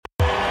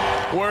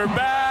We're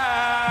back!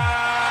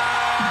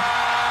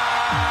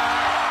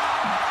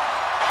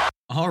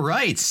 All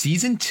right,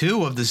 Season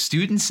 2 of the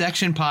Student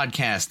Section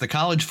Podcast, the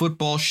college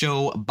football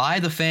show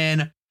by the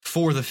fan,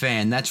 for the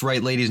fan. That's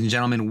right, ladies and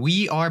gentlemen,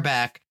 we are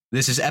back.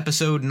 This is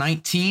episode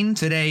 19.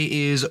 Today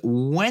is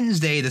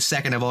Wednesday, the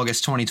 2nd of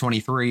August,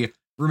 2023.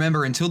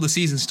 Remember, until the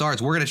season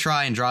starts, we're going to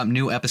try and drop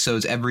new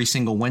episodes every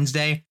single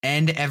Wednesday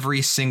and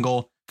every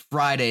single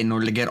Friday in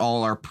order to get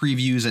all our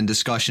previews and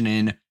discussion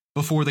in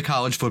before the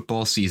college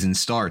football season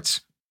starts.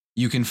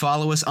 You can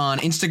follow us on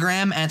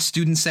Instagram at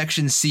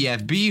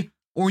StudentSectionCFB,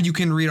 or you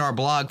can read our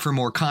blog for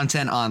more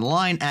content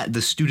online at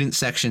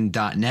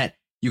thestudentsection.net.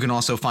 You can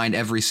also find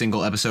every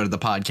single episode of the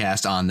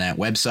podcast on that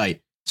website.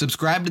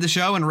 Subscribe to the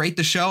show and rate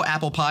the show,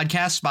 Apple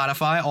Podcasts,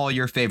 Spotify, all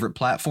your favorite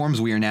platforms.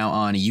 We are now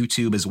on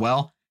YouTube as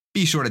well.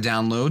 Be sure to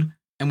download.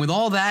 And with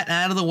all that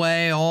out of the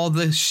way, all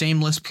the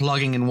shameless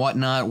plugging and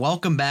whatnot,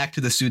 welcome back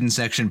to the Student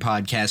Section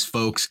Podcast,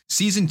 folks.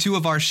 Season 2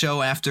 of our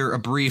show after a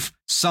brief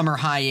summer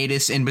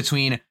hiatus in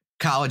between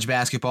college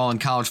basketball and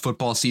college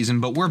football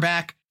season. But we're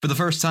back. For the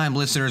first time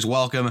listeners,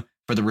 welcome.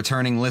 For the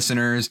returning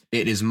listeners,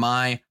 it is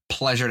my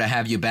pleasure to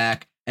have you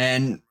back.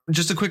 And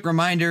just a quick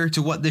reminder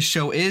to what this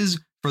show is,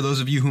 for those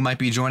of you who might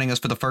be joining us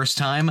for the first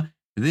time.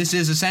 This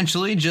is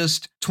essentially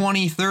just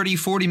 20, 30,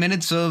 40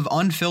 minutes of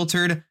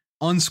unfiltered,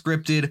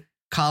 unscripted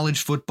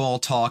college football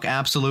talk.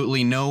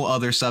 Absolutely no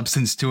other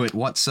substance to it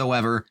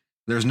whatsoever.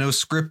 There's no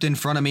script in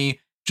front of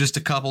me, just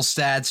a couple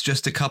stats,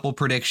 just a couple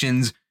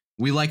predictions.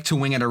 We like to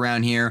wing it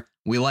around here.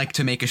 We like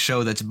to make a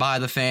show that's by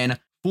the fan,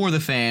 for the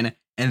fan,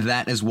 and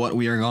that is what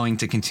we are going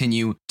to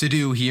continue to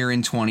do here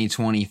in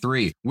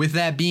 2023. With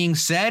that being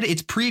said,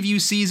 it's preview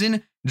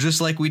season.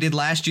 Just like we did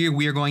last year,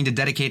 we are going to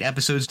dedicate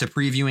episodes to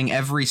previewing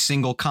every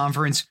single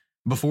conference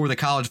before the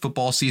college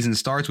football season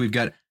starts. We've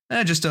got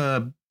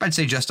I'd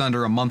say just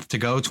under a month to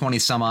go, 20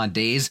 some odd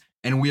days.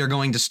 And we are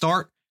going to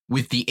start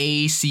with the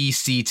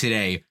ACC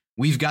today.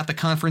 We've got the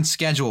conference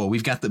schedule.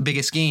 We've got the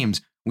biggest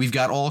games. We've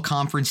got all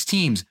conference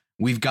teams.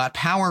 We've got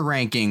power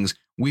rankings.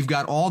 We've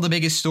got all the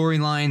biggest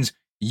storylines.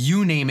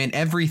 You name it,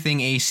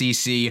 everything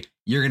ACC.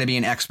 You're going to be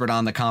an expert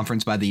on the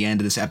conference by the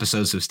end of this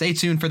episode, so stay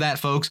tuned for that,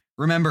 folks.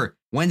 Remember,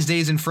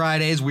 Wednesdays and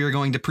Fridays, we are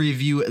going to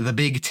preview the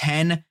Big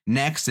 10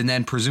 next, and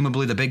then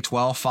presumably the Big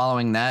 12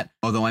 following that.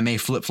 Although I may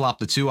flip-flop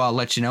the two, I'll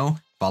let you know.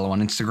 Follow on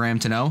Instagram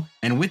to know.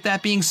 And with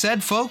that being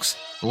said, folks,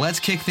 let's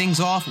kick things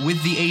off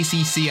with the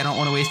ACC. I don't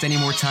want to waste any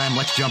more time.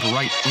 Let's jump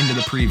right into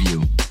the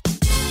preview.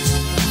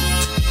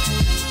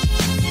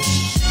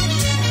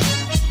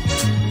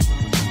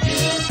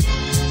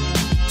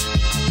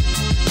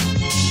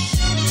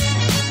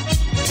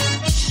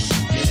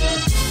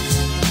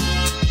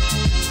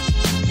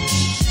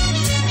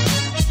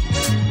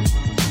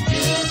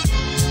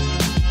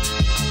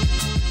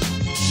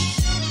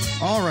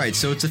 All right,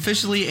 so it's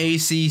officially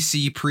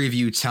ACC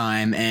preview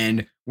time,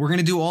 and we're going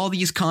to do all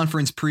these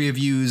conference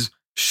previews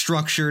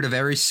structured a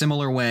very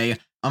similar way.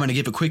 I'm going to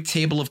give a quick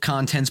table of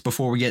contents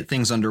before we get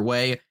things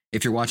underway.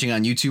 If you're watching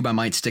on YouTube, I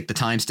might stick the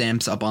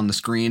timestamps up on the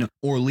screen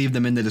or leave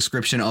them in the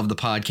description of the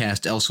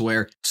podcast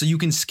elsewhere, so you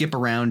can skip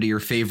around to your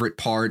favorite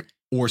part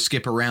or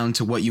skip around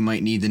to what you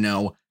might need to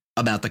know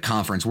about the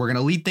conference. We're going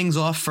to lead things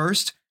off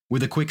first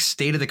with a quick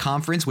state of the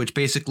conference, which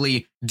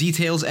basically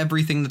details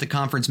everything that the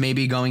conference may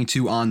be going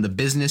to on the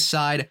business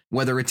side,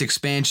 whether it's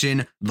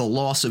expansion, the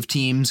loss of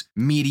teams,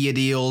 media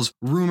deals,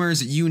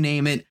 rumors, you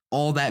name it,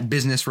 all that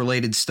business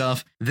related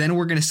stuff. Then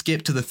we're going to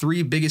skip to the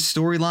 3 biggest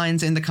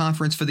storylines in the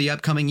conference for the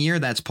upcoming year.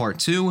 That's part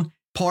 2.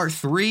 Part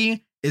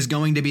 3 is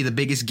going to be the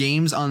biggest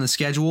games on the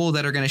schedule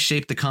that are going to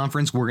shape the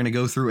conference. We're going to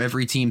go through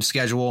every team's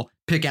schedule,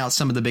 pick out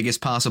some of the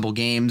biggest possible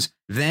games.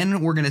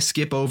 Then we're going to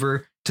skip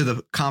over to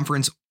the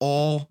conference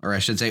all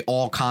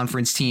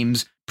conference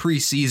teams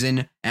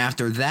preseason.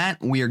 After that,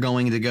 we are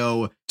going to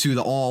go to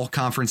the all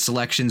conference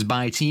selections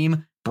by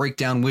team, break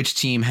down which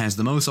team has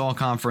the most all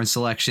conference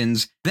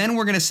selections. Then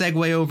we're going to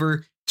segue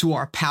over to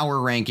our power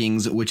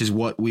rankings, which is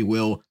what we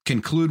will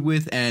conclude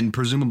with and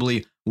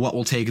presumably what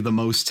will take the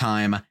most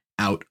time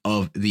out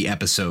of the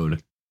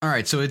episode. All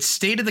right, so it's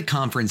state of the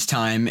conference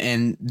time,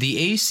 and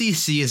the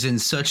ACC is in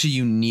such a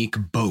unique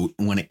boat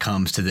when it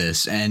comes to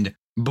this. And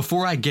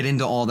before I get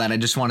into all that, I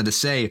just wanted to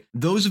say,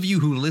 those of you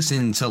who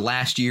listened to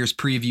last year's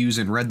previews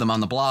and read them on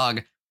the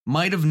blog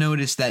might have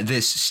noticed that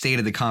this State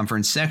of the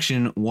Conference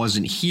section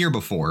wasn't here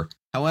before.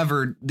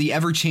 However, the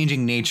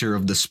ever-changing nature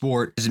of the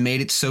sport has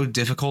made it so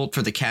difficult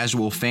for the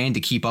casual fan to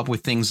keep up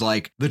with things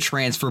like the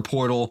transfer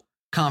portal,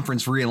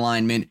 conference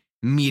realignment,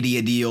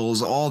 media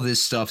deals, all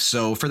this stuff.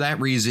 So for that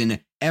reason,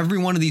 every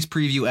one of these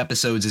preview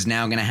episodes is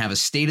now going to have a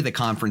State of the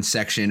Conference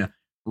section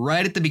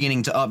right at the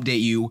beginning to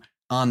update you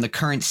on the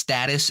current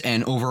status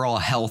and overall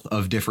health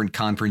of different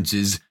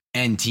conferences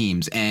and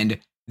teams. And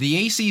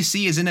the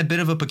ACC is in a bit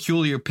of a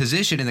peculiar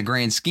position in the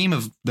grand scheme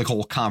of the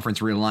whole conference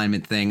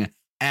realignment thing,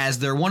 as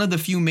they're one of the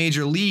few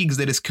major leagues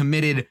that is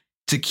committed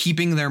to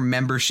keeping their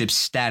membership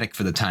static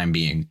for the time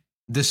being.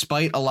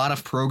 Despite a lot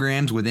of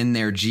programs within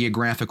their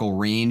geographical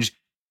range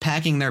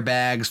packing their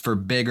bags for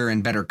bigger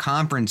and better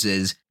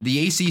conferences,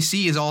 the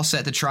ACC is all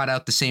set to trot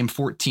out the same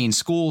 14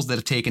 schools that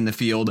have taken the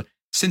field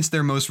since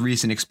their most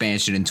recent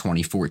expansion in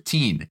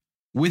 2014.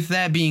 With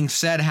that being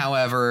said,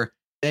 however,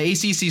 the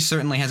ACC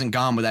certainly hasn't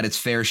gone without its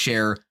fair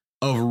share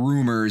of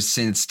rumors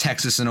since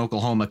Texas and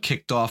Oklahoma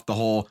kicked off the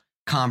whole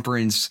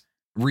conference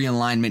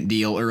realignment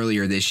deal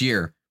earlier this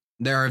year.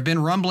 There have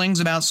been rumblings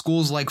about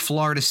schools like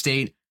Florida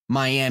State,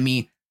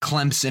 Miami,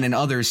 Clemson, and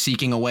others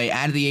seeking a way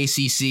out of the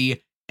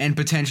ACC and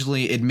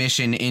potentially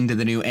admission into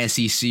the new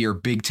SEC or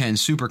Big Ten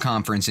Super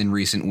Conference in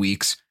recent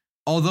weeks,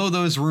 although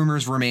those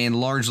rumors remain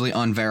largely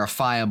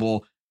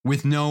unverifiable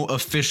with no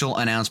official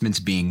announcements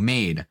being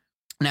made.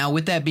 Now,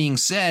 with that being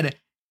said,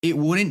 it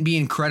wouldn't be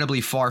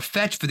incredibly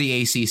far-fetched for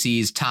the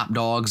ACC's top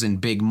dogs and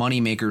big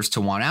moneymakers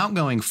to want out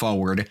going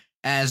forward,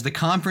 as the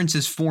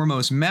conference's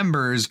foremost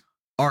members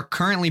are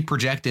currently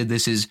projected,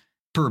 this is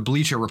per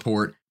Bleacher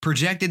Report,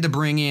 projected to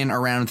bring in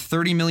around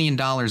 $30 million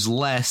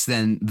less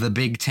than the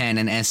Big Ten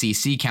and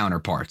SEC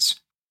counterparts.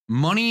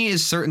 Money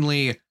is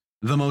certainly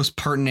the most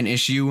pertinent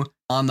issue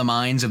on the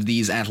minds of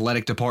these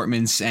athletic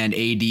departments and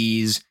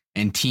ADs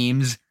and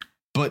teams,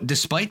 but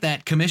despite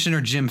that,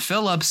 Commissioner Jim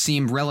Phillips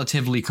seemed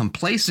relatively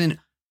complacent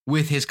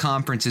with his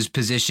conference's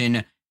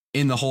position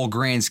in the whole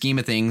grand scheme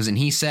of things, and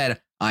he said,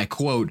 I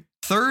quote,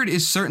 "Third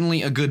is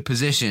certainly a good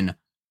position,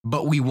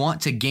 but we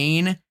want to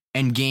gain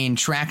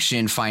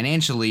traction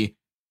financially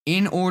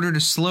in order to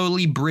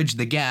slowly bridge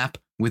the gap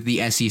with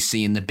the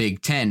SEC and the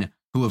Big Ten,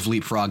 who have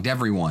leapfrogged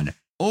everyone."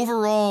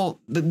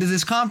 Overall,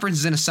 this conference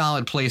is in a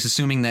solid place,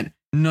 assuming that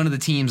none of the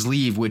teams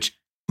leave, which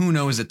who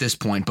knows at this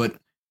point, but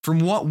from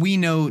what we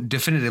know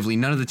definitively,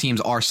 none of the teams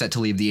are set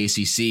to leave the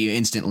ACC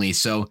instantly,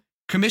 so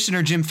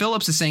Commissioner Jim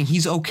Phillips is saying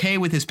he's okay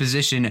with his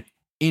position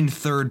in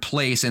third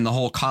place in the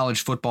whole college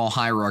football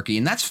hierarchy,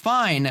 and that's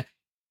fine,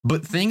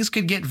 but things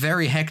could get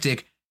very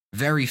hectic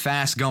very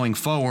fast going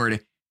forward.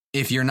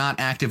 If you're not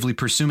actively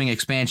pursuing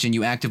expansion,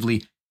 you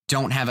actively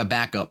don't have a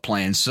backup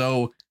plan.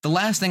 So the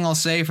last thing I'll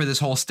say for this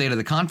whole state of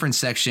the conference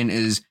section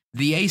is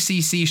the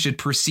ACC should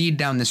proceed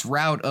down this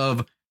route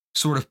of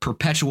sort of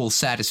perpetual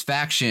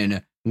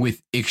satisfaction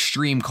with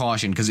extreme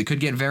caution, because it could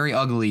get very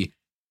ugly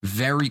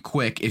very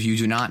quick if you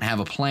do not have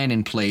a plan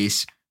in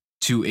place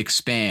to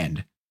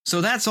expand.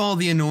 So that's all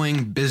the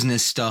annoying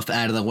business stuff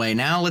out of the way.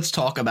 Now let's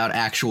talk about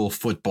actual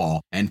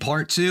football. And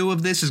part 2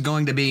 of this is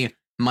going to be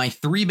my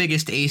 3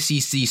 biggest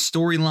ACC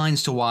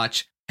storylines to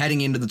watch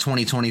heading into the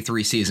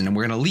 2023 season. And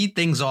we're going to lead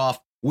things off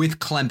with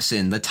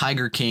Clemson, the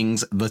Tiger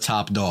Kings, the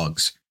top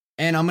dogs.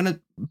 And I'm going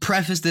to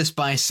preface this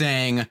by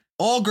saying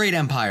all great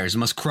empires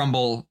must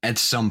crumble at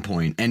some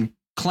point. And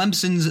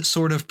Clemson's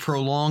sort of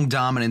prolonged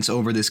dominance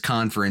over this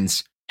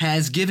conference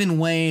has given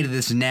way to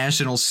this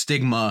national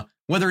stigma,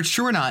 whether it's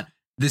true or not,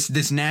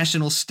 this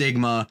national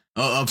stigma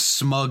of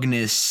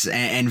smugness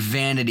and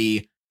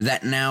vanity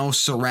that now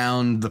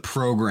surround the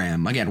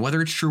program. Again,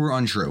 whether it's true or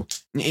untrue.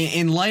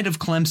 In light of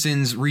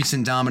Clemson's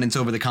recent dominance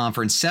over the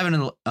conference, 7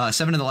 of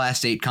the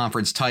last 8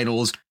 conference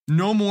titles,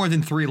 no more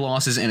than 3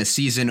 losses in a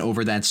season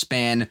over that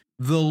span,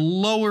 the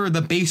lower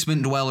the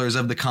basement dwellers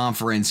of the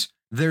conference,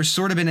 there's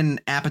sort of been an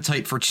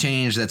appetite for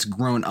change that's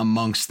grown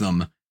amongst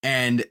them.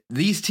 And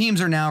these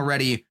teams are now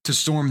ready to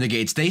storm the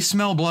gates. They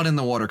smell blood in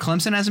the water.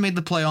 Clemson hasn't made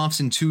the playoffs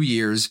in 2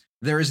 years.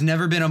 There has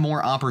never been a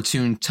more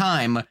opportune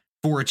time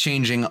for a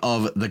changing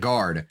of the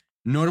guard.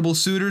 Notable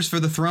suitors for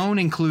the throne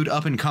include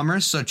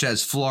up-and-comers such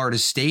as Florida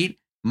State,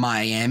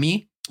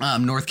 Miami,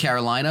 North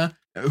Carolina,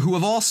 who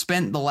have all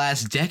spent the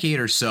last decade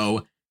or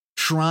so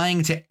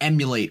trying to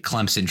emulate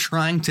Clemson,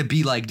 trying to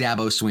be like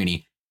Dabo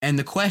Swinney. And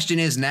the question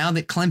is, now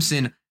that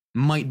Clemson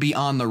might be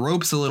on the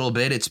ropes a little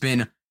bit, it's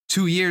been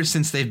 2 years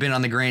since they've been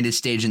on the grandest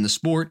stage in the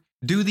sport,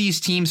 do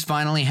these teams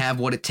finally have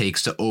what it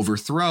takes to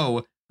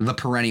overthrow the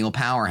perennial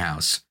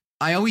powerhouse?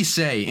 I always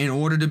say, in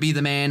order to be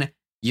the man,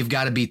 you've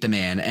got to beat the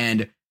man.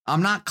 And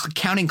I'm not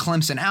counting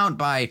Clemson out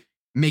by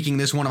making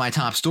this one of my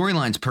top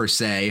storylines per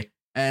se.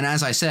 And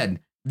as I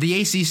said,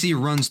 the ACC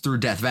runs through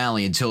Death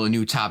Valley until a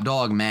new top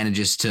dog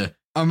manages to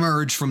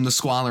emerge from the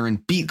squalor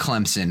and beat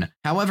Clemson.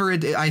 However,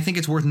 I think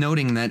it's worth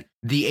noting that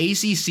the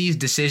ACC's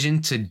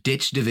decision to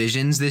ditch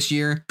divisions this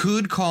year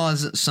could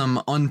cause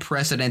some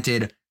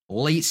unprecedented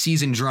late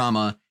season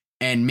drama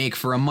and make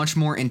for a much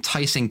more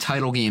enticing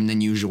title game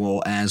than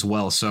usual as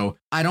well. So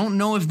I don't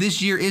know if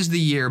this year is the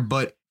year,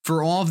 but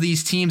for all of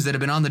these teams that have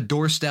been on the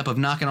doorstep of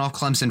knocking off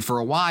Clemson for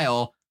a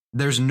while,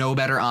 there's no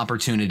better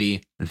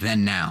opportunity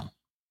than now.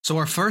 So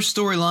our first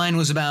storyline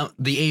was about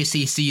the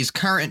ACC's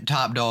current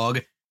top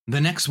dog.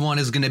 The next one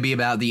is going to be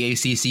about the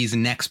ACC's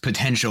next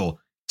potential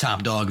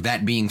top dog,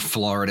 that being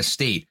Florida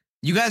State.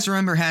 You guys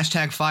remember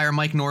hashtag Fire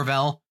Mike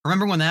Norvell?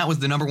 Remember when that was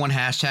the number 1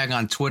 hashtag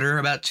on Twitter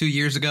about 2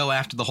 years ago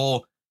after the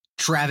whole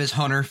Travis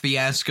Hunter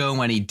fiasco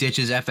when he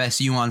ditches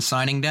FSU on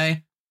signing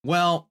day?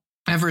 Well,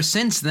 ever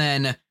since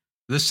then,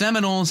 the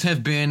Seminoles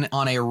have been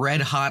on a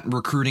red-hot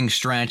recruiting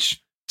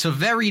stretch to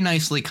very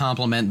nicely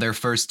complement their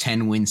first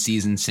 10-win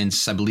season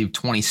since, I believe,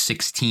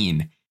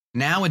 2016.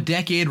 Now a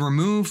decade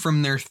removed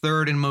from their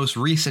third and most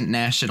recent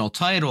national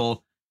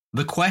title,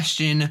 the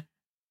question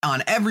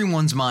on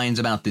everyone's minds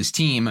about this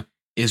team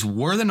is,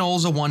 were the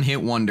Noles a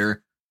one-hit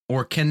wonder,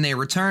 or can they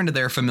return to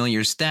their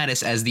familiar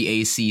status as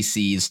the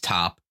ACC's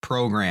top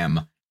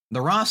program?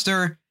 The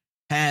roster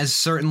has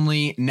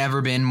certainly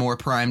never been more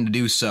primed to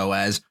do so,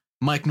 as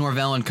Mike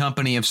Norvell and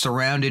company have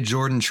surrounded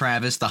Jordan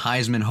Travis, the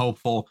Heisman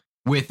hopeful,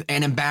 with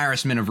an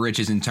embarrassment of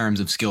riches in terms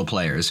of skill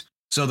players.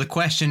 So the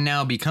question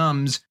now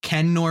becomes,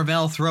 can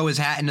Norvell throw his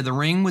hat into the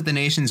ring with the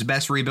nation's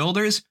best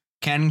rebuilders?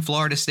 Can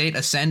Florida State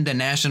ascend to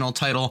national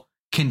title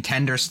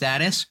contender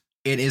status?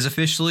 It is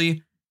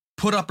officially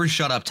put up or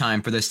shut up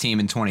time for this team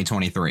in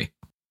 2023.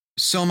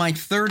 So my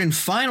third and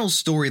final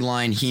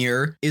storyline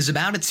here is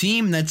about a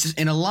team that's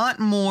in a lot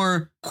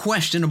more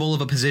questionable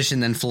of a position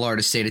than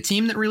Florida State, a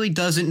team that really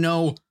doesn't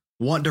know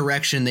what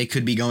direction they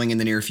could be going in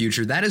the near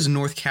future. That is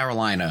North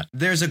Carolina.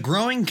 There's a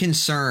growing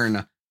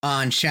concern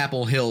on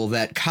Chapel Hill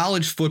that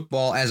college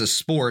football as a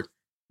sport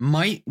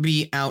might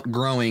be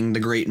outgrowing the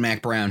great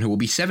Mac Brown, who will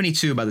be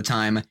 72 by the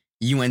time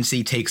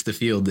UNC takes the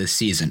field this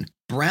season.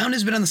 Brown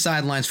has been on the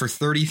sidelines for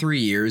 33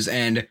 years,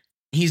 and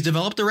he's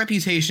developed a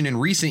reputation in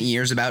recent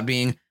years about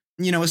being,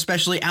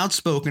 especially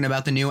outspoken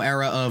about the new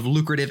era of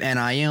lucrative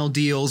NIL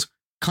deals,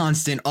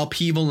 constant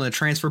upheaval in the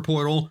transfer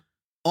portal,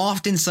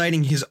 often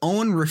citing his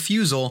own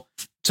refusal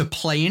to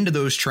play into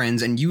those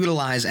trends and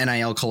utilize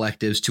NIL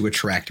collectives to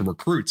attract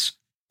recruits.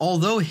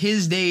 Although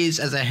his days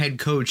as a head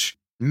coach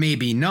may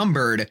be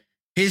numbered,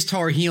 his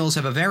Tar Heels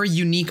have a very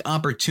unique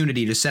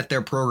opportunity to set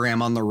their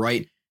program on the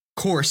right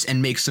course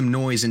and make some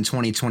noise in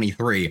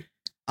 2023.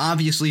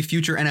 Obviously,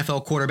 future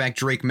NFL quarterback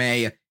Drake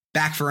May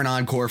back for an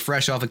encore,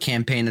 fresh off a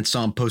campaign that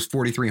saw him post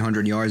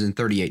 4,300 yards and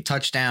 38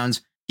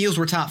 touchdowns. Heels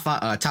were top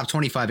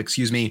 25,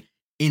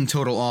 in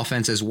total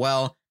offense as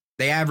well.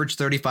 They averaged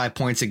 35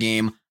 points a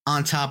game,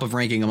 on top of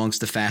ranking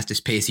amongst the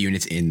fastest pace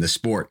units in the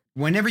sport.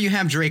 Whenever you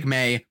have Drake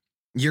May,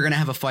 you're going to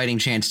have a fighting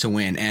chance to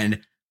win.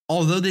 And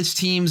although this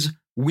team's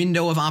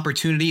window of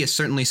opportunity is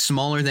certainly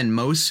smaller than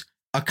most,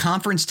 a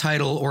conference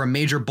title or a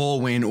major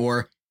bowl win,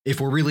 or if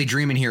we're really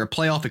dreaming here, a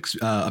playoff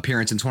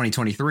appearance in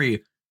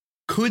 2023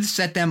 could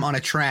set them on a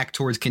track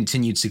towards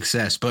continued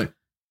success. But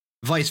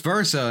vice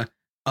versa,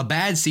 a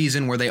bad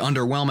season where they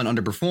underwhelm and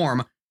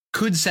underperform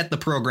could set the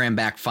program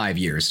back 5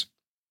 years.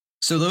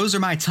 So those are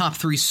my top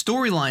 3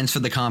 storylines for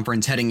the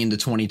conference heading into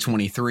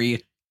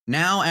 2023.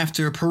 Now,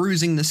 after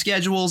perusing the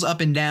schedules up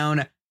and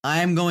down,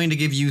 I'm going to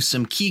give you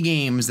some key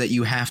games that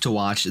you have to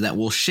watch that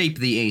will shape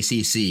the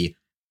ACC.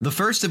 The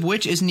first of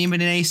which isn't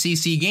even an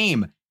ACC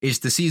game. It's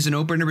the season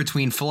opener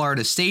between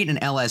Florida State and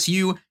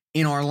LSU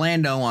in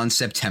Orlando on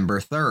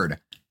September 3rd.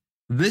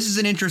 This is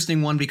an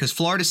interesting one because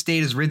Florida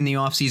State has ridden the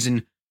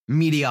offseason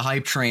media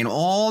hype train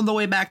all the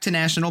way back to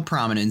national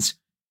prominence,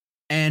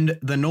 and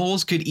the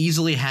Noles could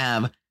easily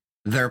have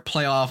their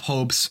playoff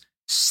hopes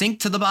sink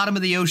to the bottom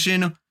of the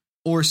ocean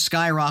or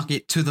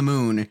skyrocket to the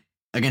moon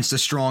against a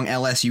strong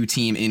LSU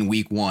team in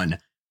week 1.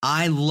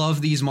 I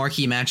love these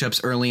marquee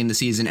matchups early in the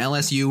season.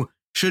 LSU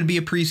should be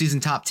a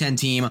preseason top 10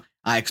 team.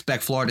 I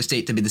expect Florida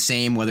State to be the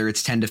same, whether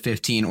it's 10 to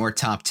 15 or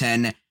top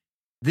 10.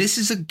 This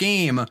is a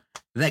game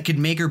that could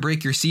make or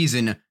break your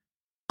season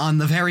on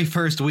the very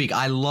first week.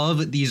 I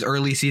love these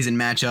early season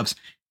matchups.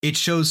 It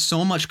shows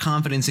so much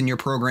confidence in your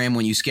program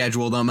when you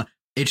schedule them.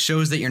 It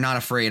shows that you're not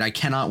afraid. I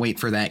cannot wait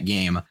for that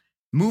game.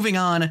 Moving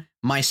on,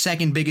 my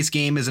second biggest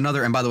game is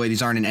another, and by the way,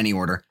 these aren't in any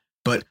order,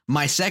 but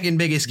my second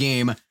biggest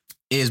game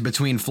is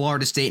between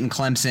Florida State and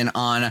Clemson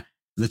on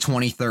the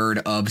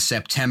 23rd of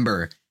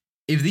September.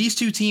 If these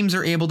two teams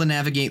are able to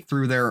navigate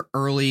through their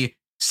early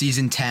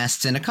season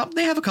tests and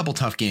they have a couple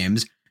tough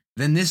games,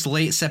 then this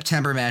late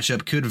September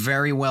matchup could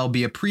very well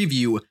be a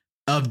preview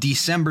of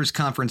December's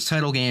conference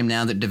title game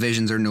now that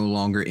divisions are no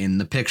longer in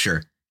the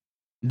picture.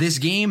 This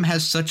game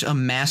has such a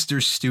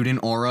master's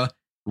student aura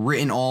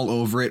written all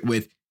over it,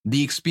 with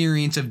the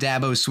experience of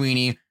Dabo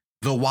Swinney,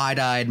 the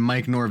wide-eyed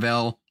Mike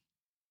Norvell,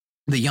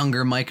 the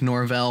younger Mike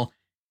Norvell,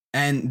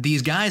 and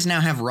these guys now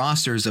have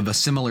rosters of a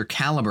similar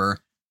caliber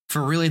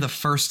for really the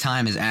first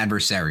time as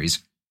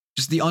adversaries.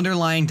 Just the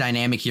underlying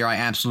dynamic here, I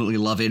absolutely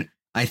love it.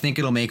 I think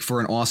it'll make for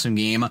an awesome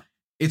game.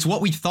 It's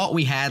what we thought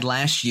we had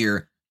last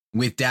year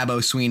with Dabo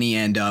Swinney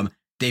and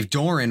Dave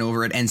Doran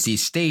over at NC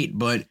State,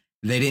 but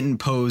they didn't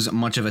pose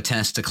much of a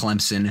test to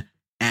Clemson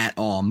at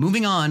all.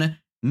 Moving on,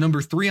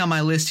 number 3 on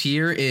my list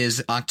here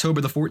is October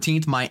the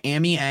 14th,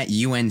 Miami at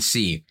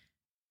UNC.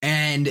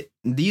 And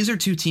these are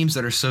two teams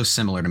that are so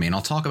similar to me, and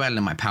I'll talk about it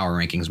in my power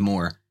rankings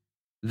more.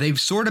 They've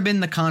sort of been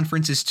the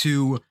conference's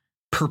two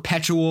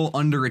perpetual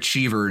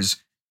underachievers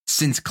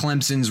since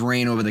Clemson's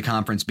reign over the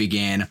conference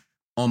began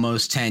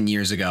almost 10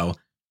 years ago.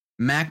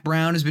 Mac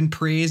Brown has been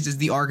praised as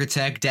the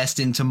architect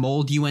destined to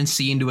mold UNC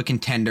into a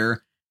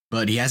contender,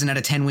 but he hasn't had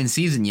a 10-win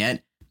season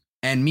yet.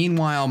 And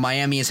meanwhile,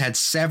 Miami has had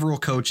several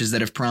coaches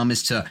that have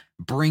promised to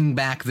bring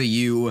back the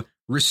U,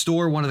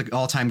 restore one of the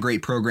all-time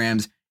great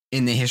programs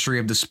in the history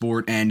of the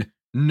sport, and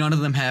none of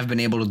them have been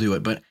able to do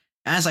it. But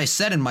as I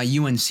said in my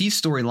UNC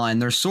storyline,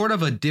 there's sort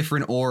of a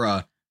different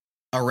aura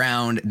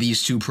around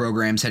these two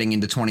programs heading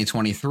into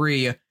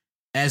 2023,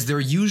 as their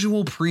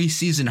usual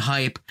preseason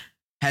hype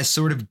has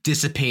sort of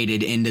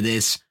dissipated into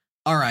this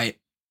all right,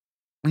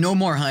 no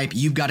more hype.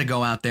 You've got to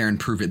go out there and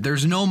prove it.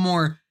 There's no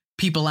more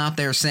people out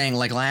there saying,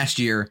 like last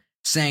year,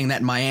 saying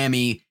that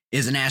Miami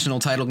is a national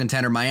title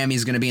contender. Miami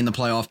is going to be in the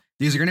playoff.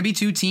 These are going to be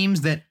two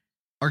teams that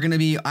are going to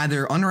be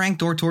either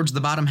unranked or towards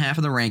the bottom half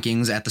of the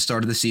rankings at the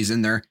start of the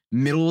season. They're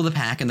middle of the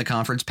pack in the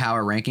conference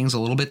power rankings, a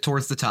little bit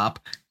towards the top.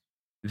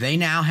 They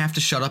now have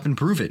to shut up and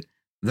prove it.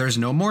 There's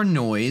no more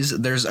noise.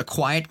 There's a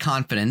quiet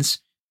confidence.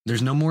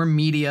 There's no more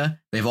media.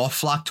 They've all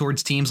flocked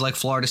towards teams like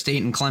Florida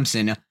State and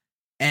Clemson.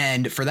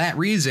 And for that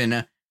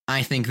reason,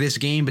 I think this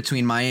game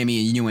between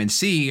Miami and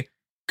UNC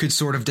could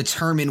sort of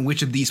determine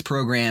which of these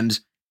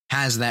programs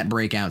has that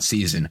breakout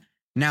season.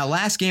 Now,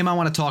 last game I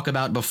want to talk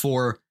about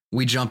before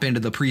we jump into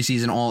the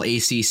preseason all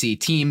ACC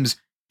teams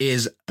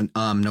is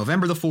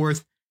November the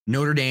 4th,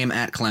 Notre Dame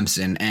at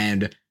Clemson.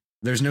 And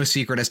there's no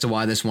secret as to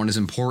why this one is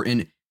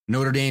important.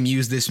 Notre Dame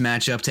used this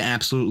matchup to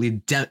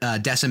absolutely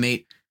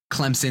decimate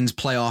Clemson's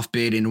playoff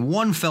bid in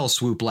one fell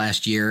swoop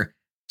last year.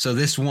 So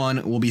this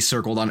one will be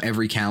circled on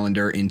every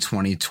calendar in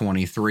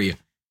 2023.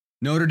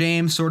 Notre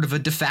Dame, sort of a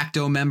de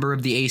facto member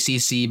of the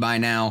ACC by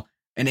now,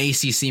 an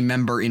ACC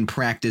member in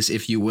practice,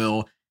 if you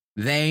will.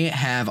 They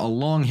have a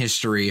long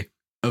history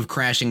of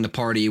crashing the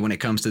party when it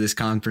comes to this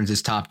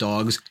conference's top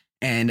dogs,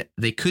 and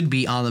they could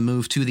be on the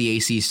move to the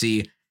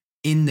ACC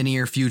in the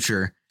near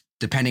future,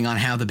 depending on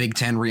how the Big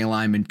Ten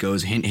realignment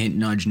goes. Hint, hint,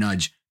 nudge,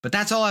 nudge. But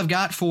that's all I've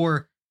got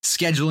for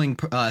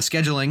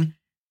scheduling.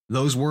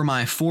 Those were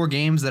my 4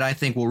 games that I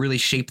think will really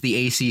shape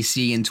the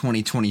ACC in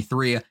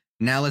 2023.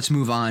 Now let's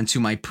move on to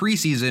my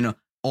preseason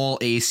all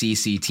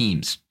ACC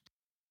teams.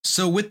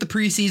 So with the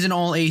preseason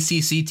all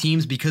ACC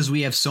teams, because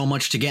we have so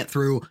much to get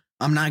through,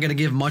 I'm not going to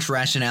give much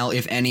rationale,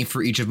 if any,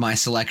 for each of my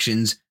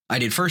selections. I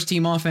did first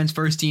team offense,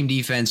 first team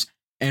defense,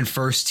 and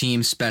first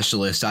team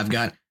specialist. I've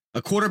got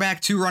a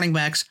quarterback, 2 running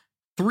backs,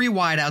 3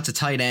 wideouts, a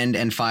tight end,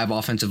 and 5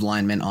 offensive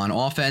linemen on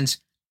offense.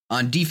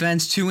 On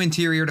defense, 2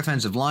 interior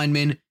defensive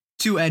linemen,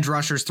 2 edge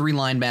rushers, 3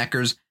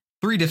 linebackers,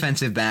 3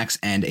 defensive backs,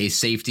 and a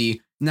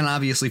safety. And then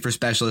obviously for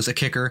specialists, a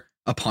kicker,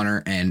 a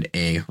punter, and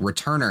a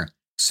returner.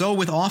 So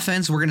with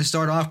offense, we're going to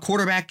start off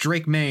quarterback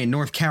Drake May,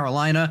 North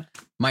Carolina.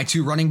 My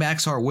 2 running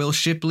backs are Will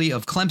Shipley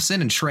of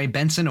Clemson and Trey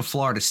Benson of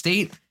Florida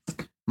State.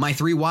 My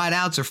 3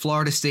 wideouts are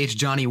Florida State's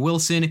Johnny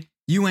Wilson,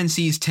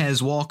 UNC's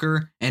Tez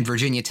Walker, and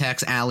Virginia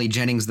Tech's Allie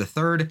Jennings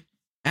III.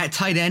 At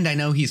tight end, I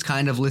know he's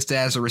kind of listed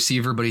as a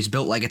receiver, but he's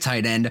built like a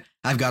tight end.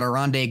 I've got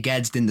Aronde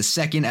Gadsden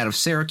II out of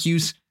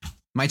Syracuse.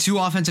 My 2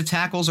 offensive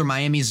tackles are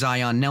Miami's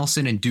Zion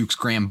Nelson and Duke's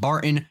Graham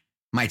Barton.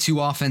 My 2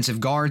 offensive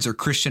guards are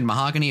Christian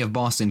Mahogany of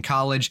Boston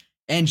College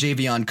and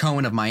Javion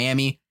Cohen of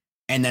Miami.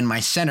 And then my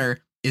center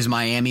is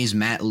Miami's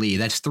Matt Lee.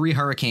 That's 3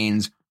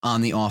 Hurricanes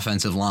on the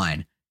offensive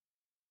line.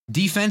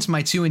 Defense,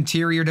 my 2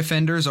 interior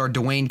defenders are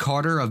Dwayne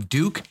Carter of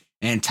Duke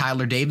and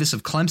Tyler Davis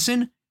of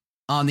Clemson.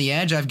 On the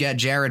edge, I've got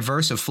Jared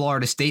Verse of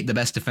Florida State, the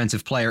best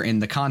defensive player in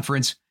the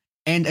conference,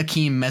 and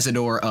Akeem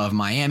Mesidor of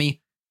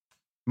Miami.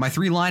 My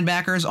 3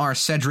 linebackers are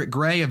Cedric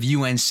Gray of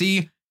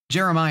UNC,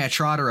 Jeremiah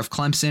Trotter of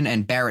Clemson,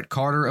 and Barrett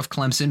Carter of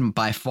Clemson,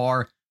 by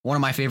far one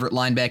of my favorite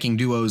linebacking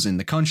duos in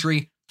the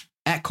country.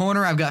 At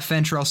corner, I've got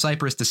Fentrell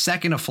Cypress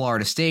II of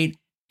Florida State,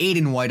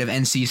 Aiden White of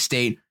NC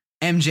State,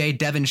 MJ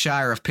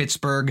Devonshire of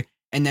Pittsburgh,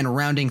 and then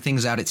rounding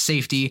things out at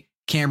safety,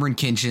 Cameron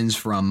Kinchins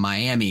from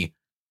Miami.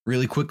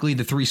 Really quickly,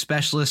 the 3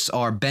 specialists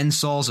are Ben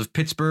Sauls of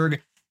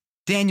Pittsburgh,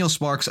 Daniel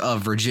Sparks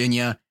of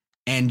Virginia,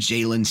 and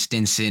Jalen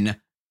Stinson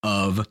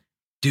of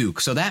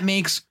Duke. So that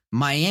makes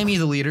Miami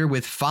the leader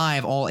with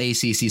 5 all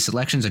ACC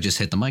selections. I just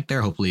hit the mic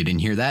there. Hopefully you didn't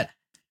hear that.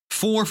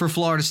 4 for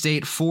Florida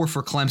State, 4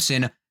 for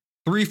Clemson,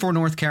 3 for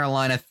North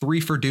Carolina,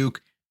 3 for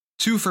Duke,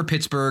 2 for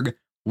Pittsburgh,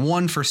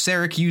 1 for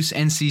Syracuse,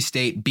 NC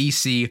State,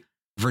 BC,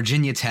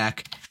 Virginia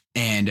Tech,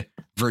 and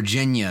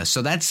Virginia.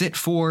 So that's it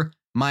for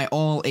my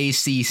all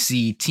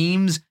ACC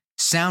teams.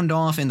 Sound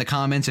off in the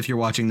comments if you're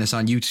watching this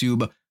on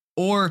YouTube,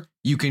 or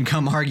you can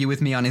come argue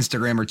with me on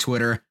Instagram or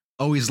Twitter.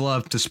 Always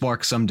love to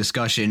spark some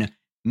discussion.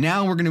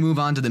 Now we're going to move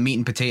on to the meat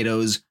and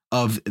potatoes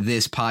of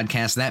this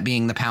podcast, that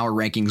being the power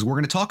rankings. We're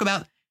going to talk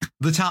about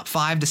the top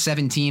 5 to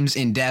 7 teams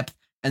in depth,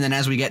 and then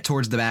as we get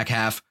towards the back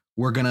half,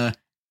 we're going to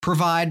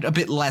provide a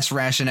bit less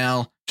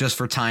rationale just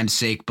for time's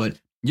sake, but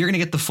you're going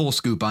to get the full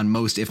scoop on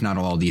most, if not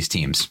all, of these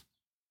teams.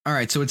 All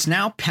right, so it's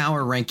now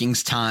power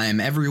rankings time,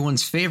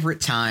 everyone's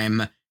favorite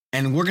time,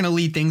 and we're going to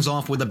lead things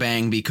off with a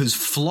bang because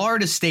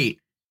Florida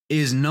State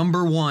is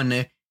number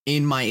 1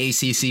 in my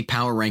ACC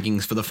power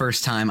rankings for the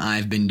first time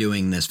I've been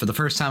doing this. For the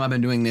first time I've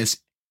been doing this,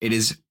 it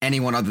is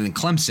anyone other than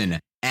Clemson,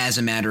 as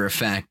a matter of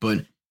fact.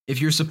 But if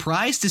you're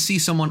surprised to see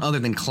someone other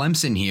than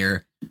Clemson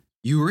here,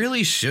 you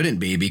really shouldn't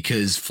be,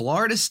 because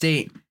Florida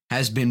State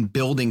has been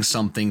building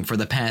something for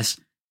the past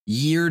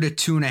year to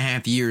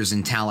 2.5 years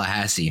in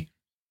Tallahassee.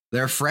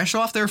 They're fresh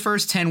off their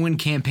first 10-win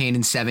campaign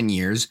in 7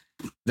 years.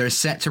 They're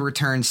set to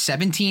return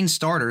 17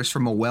 starters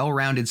from a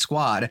well-rounded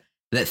squad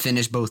that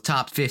finished both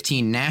top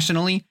 15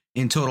 nationally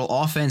in total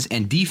offense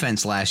and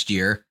defense last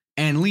year.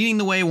 And leading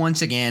the way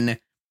once again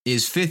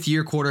is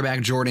 5th-year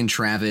quarterback Jordan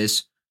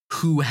Travis,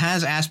 who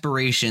has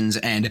aspirations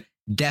and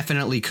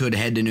definitely could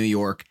head to New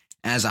York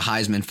as a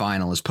Heisman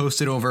finalist.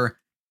 Posted over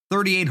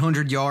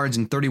 3,800 yards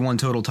and 31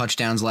 total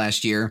touchdowns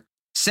last year.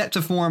 Set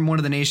to form one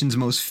of the nation's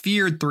most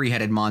feared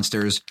three-headed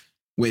monsters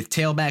with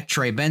tailback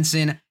Trey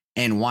Benson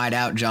and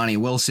wideout Johnny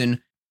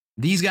Wilson.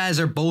 These guys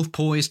are both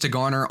poised to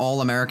garner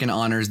All-American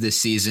honors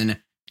this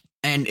season,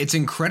 and it's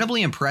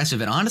incredibly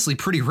impressive and honestly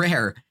pretty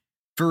rare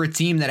for a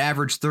team that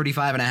averaged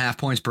 35.5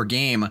 points per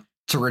game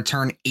to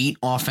return 8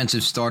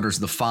 offensive starters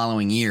the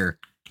following year.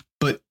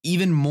 But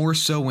even more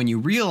so when you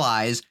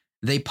realize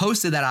they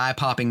posted that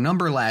eye-popping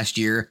number last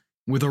year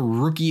with a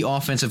rookie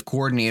offensive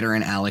coordinator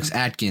in Alex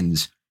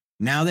Atkins.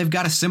 Now they've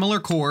got a similar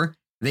core.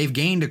 They've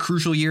gained a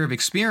crucial year of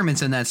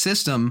experience in that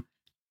system.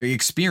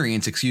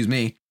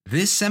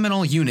 This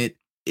Seminole unit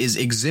is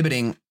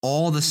exhibiting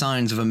all the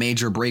signs of a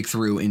major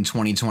breakthrough in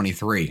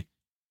 2023.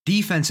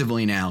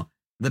 Defensively now,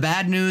 the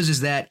bad news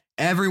is that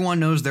everyone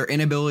knows their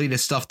inability to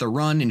stuff the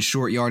run in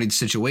short yardage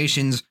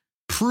situations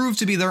proved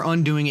to be their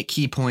undoing at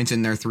key points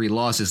in their 3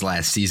 losses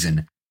last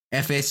season.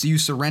 FSU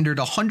surrendered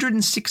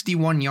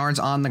 161 yards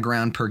on the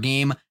ground per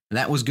game.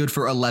 That was good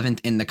for 11th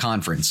in the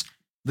conference.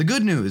 The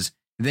good news,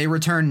 they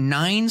returned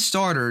 9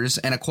 starters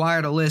and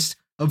acquired a list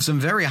of some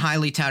very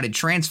highly touted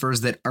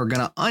transfers that are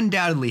going to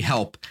undoubtedly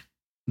help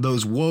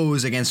those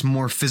woes against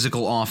more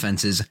physical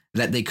offenses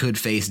that they could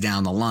face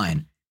down the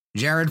line.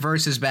 Jared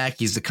Verse is back.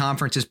 He's the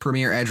conference's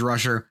premier edge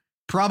rusher,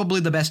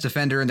 probably the best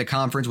defender in the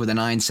conference with a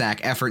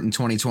 9-sack effort in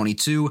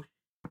 2022.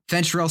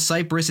 Fentrell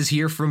Cypress is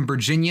here from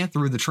Virginia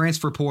through the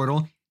transfer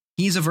portal.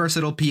 He's a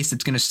versatile piece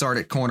that's going to start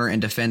at corner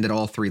and defend at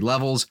all 3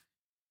 levels.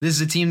 This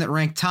is a team that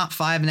ranked top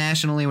 5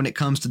 nationally when it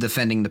comes to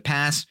defending the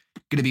pass.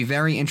 Going to be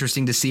very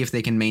interesting to see if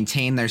they can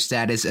maintain their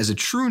status as a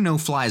true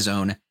no-fly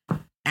zone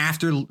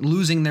after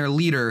losing their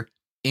leader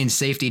in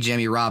safety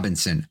Jimmy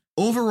Robinson.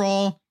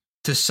 Overall,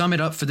 to sum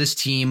it up for this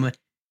team,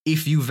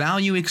 if you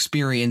value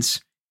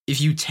experience,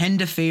 if you tend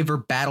to favor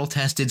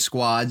battle-tested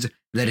squads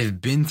that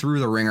have been through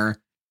the ringer,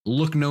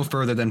 look no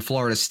further than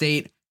Florida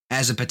State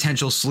as a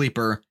potential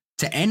sleeper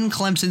to end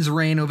Clemson's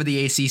reign over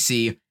the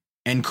ACC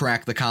and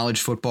crack the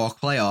college football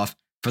playoff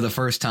for the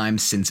first time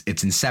since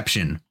its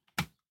inception.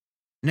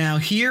 Now,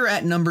 here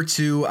at number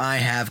 2, I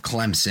have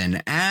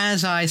Clemson.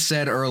 As I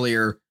said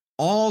earlier,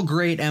 all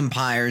great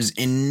empires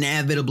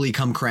inevitably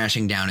come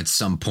crashing down at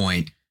some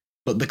point,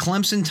 but the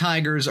Clemson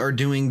Tigers are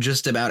doing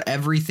just about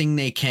everything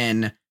they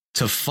can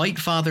to fight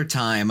Father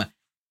Time,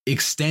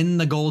 extend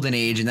the golden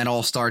age, and that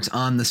all starts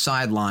on the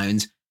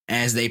sidelines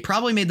as they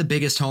probably made the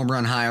biggest home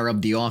run hire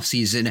of the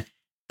offseason,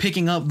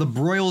 picking up the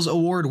Broyles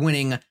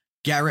Award-winning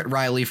Garrett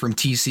Riley from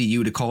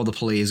TCU to call the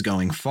plays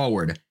going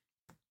forward.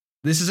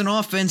 This is an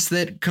offense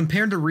that,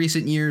 compared to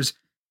recent years,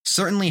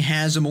 certainly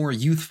has a more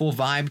youthful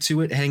vibe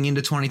to it heading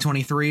into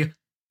 2023.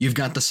 You've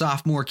got the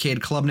sophomore kid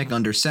Klubnik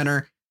under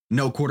center,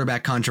 no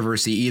quarterback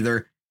controversy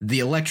either. The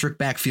electric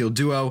backfield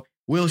duo,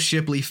 Will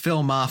Shipley,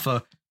 Phil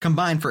Maffa,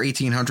 combined for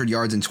 1,800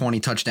 yards and 20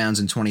 touchdowns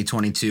in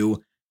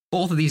 2022.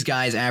 Both of these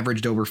guys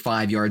averaged over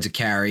 5 yards a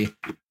carry.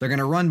 They're going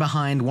to run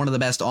behind one of the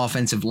best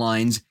offensive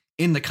lines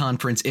in the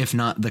conference, if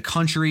not the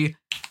country.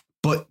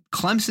 But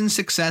Clemson's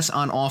success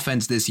on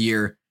offense this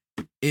year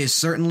is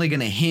certainly going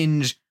to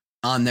hinge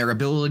on their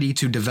ability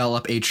to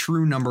develop a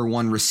true number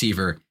 1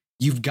 receiver.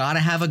 You've got to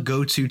have a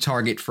go-to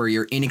target for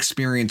your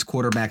inexperienced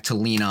quarterback to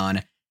lean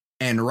on.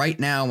 And right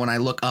now, when I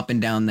look up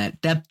and down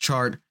that depth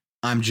chart,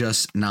 I'm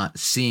just not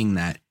seeing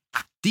that.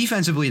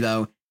 Defensively,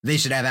 though, they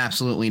should have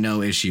absolutely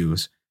no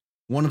issues.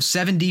 One of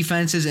 7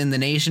 defenses in the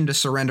nation to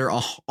surrender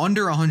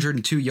under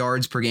 102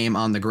 yards per game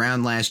on the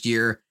ground last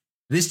year.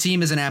 This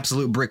team is an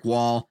absolute brick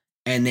wall,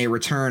 and they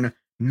return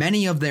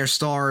many of their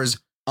stars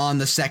on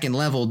the second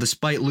level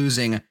despite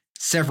losing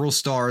several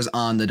stars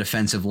on the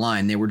defensive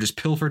line. They were just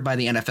pilfered by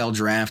the NFL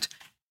draft,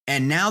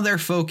 and now their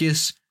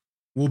focus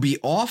will be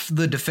off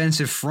the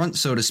defensive front,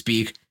 so to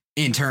speak,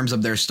 in terms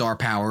of their star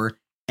power,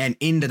 and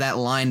into that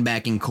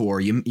linebacking core.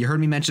 You heard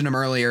me mention them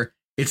earlier.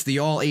 It's the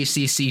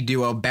all-ACC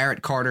duo,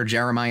 Barrett Carter,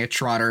 Jeremiah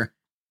Trotter.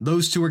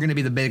 Those two are going to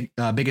be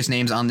the biggest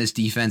names on this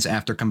defense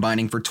after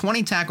combining for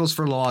 20 tackles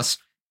for loss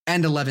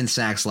and 11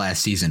 sacks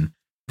last season.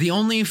 The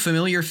only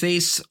familiar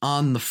face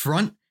on the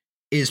front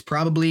is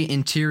probably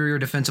interior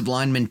defensive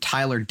lineman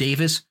Tyler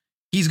Davis.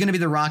 He's going to be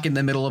the rock in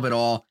the middle of it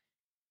all.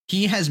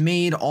 He has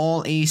made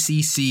all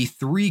ACC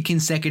 3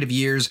 consecutive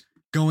years,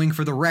 going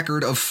for the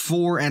record of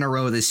 4 in a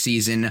row this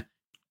season.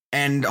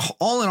 And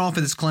all in all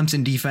for this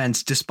Clemson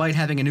defense, despite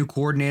having a new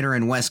coordinator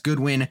in Wes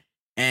Goodwin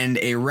and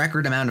a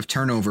record amount of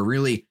turnover,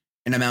 really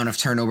an amount of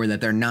turnover that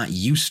they're not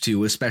used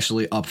to,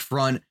 especially up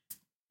front,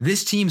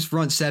 this team's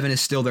front 7 is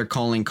still their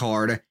calling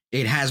card.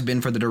 It has been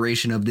for the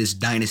duration of this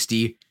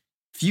dynasty.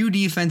 Few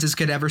defenses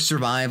could ever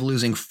survive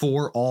losing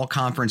 4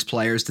 all-conference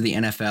players to the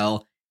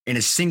NFL in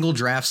a single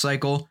draft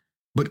cycle,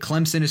 but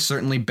Clemson is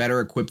certainly better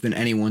equipped than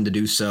anyone to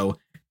do so.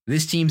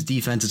 This team's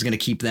defense is going to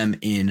keep them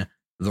in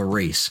the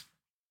race.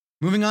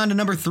 Moving on to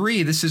number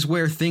 3, this is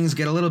where things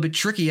get a little bit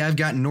tricky. I've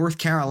got North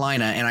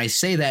Carolina, and I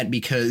say that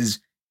because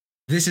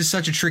this is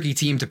such a tricky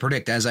team to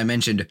predict, as I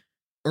mentioned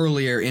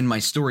earlier in my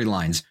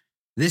storylines.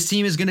 This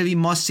team is going to be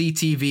must-see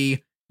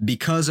TV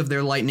because of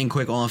their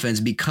lightning-quick offense,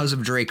 because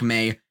of Drake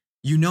May,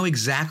 you know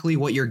exactly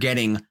what you're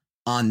getting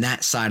on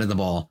that side of the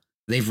ball.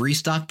 They've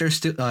restocked their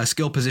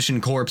skill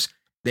position corps.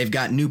 They've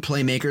got new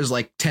playmakers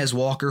like Tez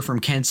Walker from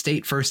Kent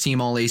State, first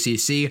team All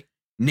ACC,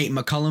 Nate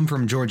McCullum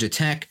from Georgia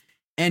Tech,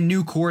 and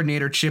new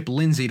coordinator Chip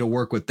Lindsey to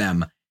work with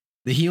them.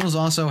 The Heels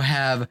also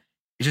have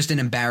just an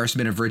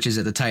embarrassment of riches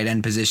at the tight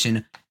end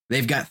position.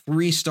 They've got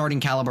 3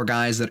 starting caliber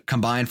guys that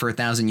combined for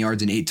 1,000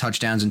 yards and 8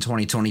 touchdowns in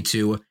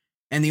 2022.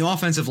 And the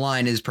offensive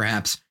line is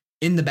perhaps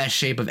in the best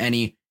shape of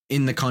any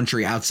in the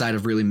country outside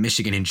of really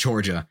Michigan and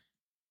Georgia.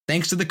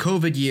 Thanks to the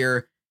COVID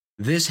year,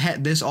 this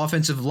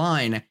offensive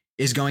line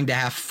is going to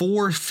have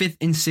 4 5th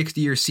and 6th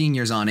year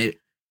seniors on it,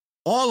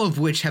 all of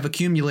which have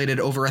accumulated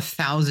over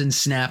 1,000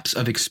 snaps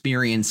of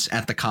experience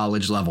at the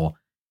college level.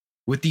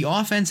 With the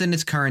offense in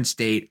its current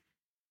state,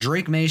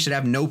 Drake May should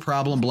have no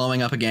problem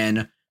blowing up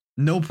again,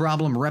 no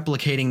problem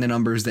replicating the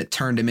numbers that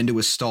turned him into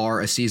a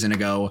star a season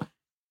ago.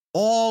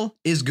 All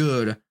is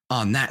good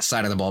on that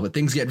side of the ball, but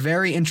things get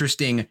very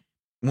interesting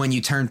when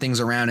you turn things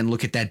around and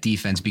look at that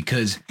defense,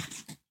 because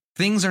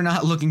things are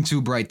not looking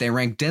too bright. They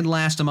rank dead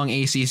last among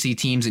ACC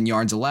teams in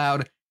yards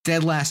allowed,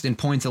 dead last in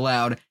points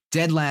allowed,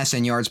 dead last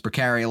in yards per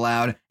carry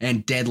allowed,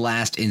 and dead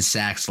last in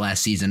sacks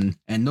last season.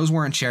 And those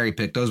weren't cherry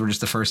picked. Those were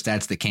just the first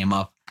stats that came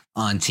up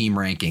on team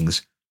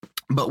rankings.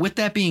 But with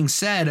that being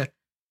said,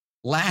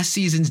 last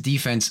season's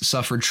defense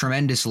suffered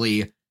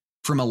tremendously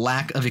from a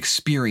lack of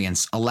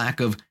experience, a lack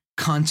of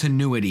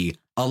continuity,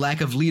 a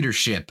lack of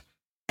leadership.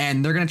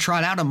 And they're going to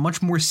trot out a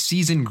much more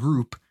seasoned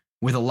group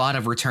with a lot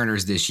of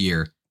returners this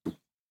year.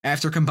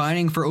 After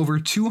combining for over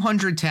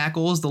 200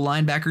 tackles, the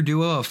linebacker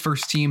duo of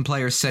first-team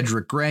player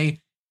Cedric Gray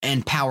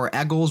and Power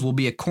Eggles will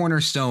be a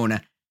cornerstone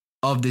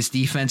of this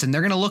defense, and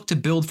they're going to look to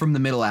build from the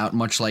middle out,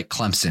 much like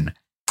Clemson.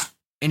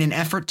 In an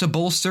effort to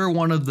bolster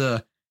one of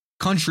the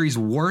country's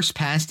worst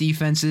pass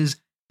defenses,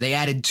 they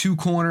added 2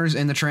 corners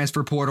in the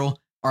transfer portal,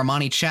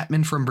 Armani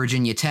Chapman from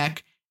Virginia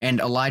Tech and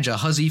Elijah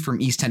Huzzy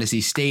from East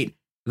Tennessee State.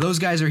 Those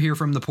guys are here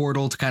from the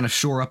portal to kind of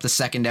shore up the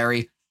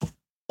secondary.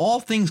 All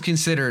things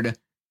considered,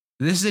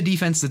 this is a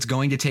defense that's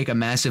going to take a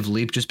massive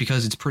leap just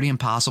because it's pretty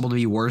impossible to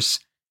be worse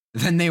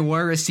than they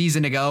were a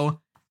season ago.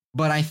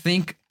 But I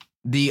think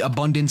the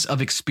abundance of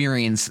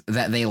experience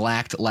that they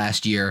lacked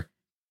last year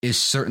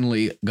is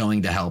certainly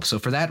going to help. So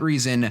for that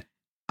reason,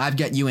 I've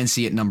got UNC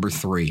at number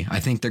 3. I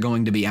think they're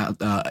going to be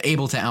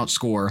able to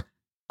outscore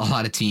a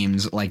lot of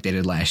teams like they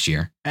did last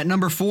year. At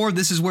number 4,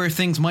 this is where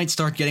things might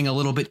start getting a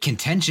little bit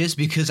contentious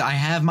because I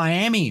have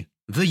Miami,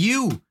 the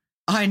U.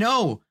 I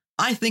know.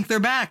 I think they're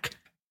back.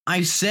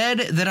 I said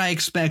that I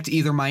expect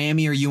either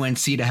Miami or UNC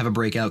to have a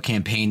breakout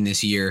campaign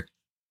this year,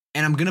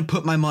 and I'm going to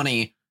put my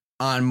money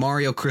on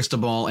Mario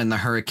Cristobal and the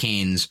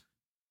Hurricanes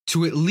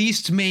to at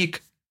least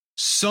make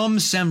some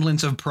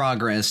semblance of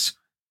progress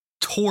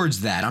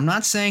towards that. I'm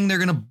not saying they're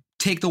going to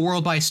take the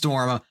world by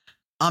storm.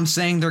 I'm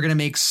saying they're going to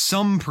make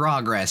some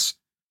progress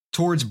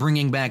towards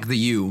bringing back the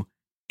U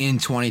in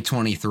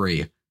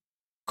 2023.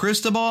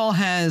 Cristobal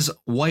has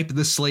wiped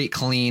the slate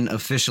clean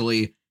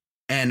officially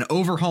and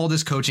overhauled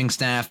his coaching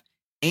staff,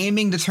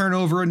 aiming to turn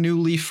over a new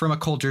leaf from a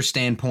culture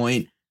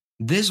standpoint.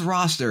 This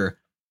roster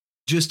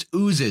just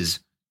oozes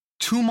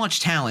too much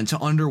talent to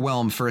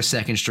underwhelm for a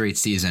second straight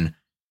season,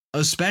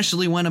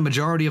 especially when a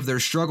majority of their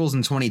struggles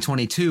in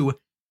 2022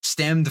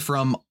 stemmed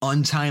from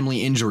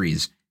untimely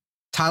injuries.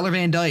 Tyler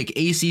Van Dyke,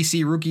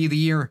 ACC Rookie of the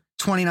Year,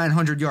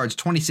 2,900 yards,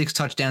 26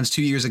 touchdowns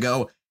 2 years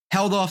ago,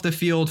 held off the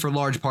field for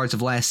large parts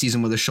of last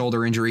season with a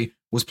shoulder injury,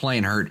 was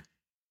playing hurt.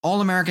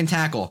 All-American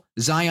tackle,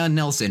 Zion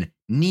Nelson,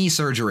 knee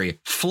surgery,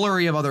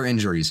 flurry of other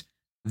injuries.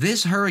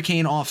 This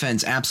Hurricane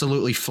offense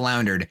absolutely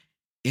floundered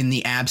in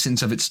the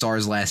absence of its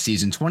stars last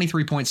season.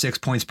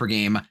 23.6 points per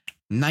game,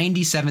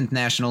 97th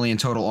nationally in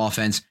total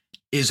offense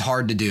is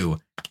hard to do.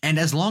 And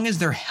as long as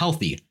they're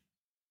healthy,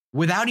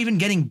 without even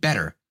getting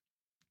better,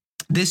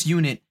 this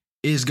unit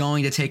is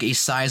going to take a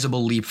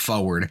sizable leap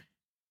forward,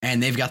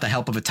 and they've got the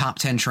help of a top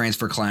 10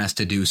 transfer class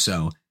to do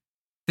so.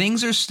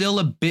 Things are still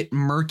a bit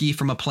murky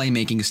from a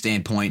playmaking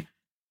standpoint,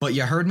 but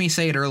you heard me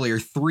say it earlier,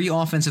 3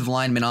 offensive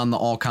linemen on the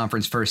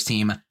all-conference first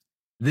team.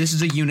 This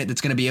is a unit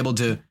that's going to be able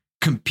to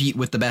compete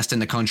with the best in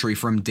the country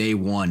from day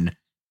one.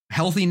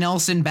 Healthy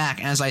Nelson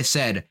back, as I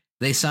said.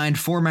 They signed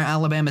former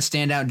Alabama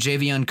standout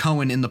Javion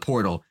Cohen in the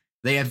portal.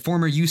 They had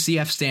former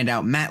UCF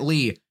standout Matt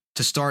Lee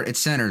to start at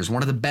centers,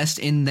 one of the best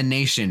in the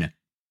nation.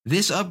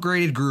 This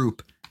upgraded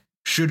group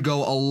should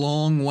go a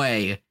long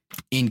way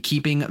in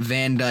keeping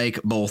Van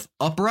Dyke both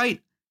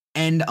upright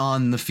and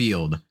on the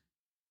field.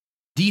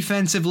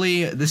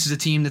 Defensively, this is a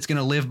team that's going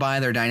to live by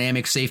their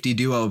dynamic safety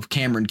duo of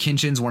Cameron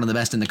Kinchins, one of the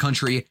best in the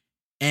country,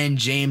 and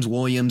James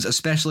Williams,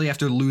 especially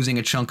after losing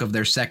a chunk of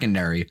their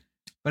secondary.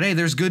 But hey,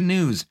 there's good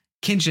news.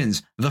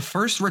 Kinchins, the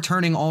first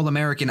returning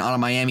All-American on a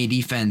Miami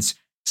defense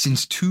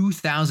since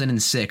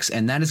 2006,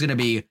 and that is going to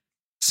be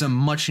some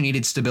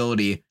much-needed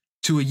stability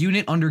to a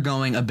unit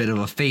undergoing a bit of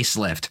a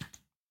facelift.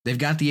 They've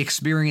got the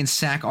experienced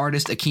sack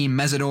artist Akeem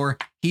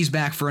Mesidor. He's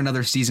back for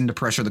another season to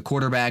pressure the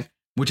quarterback,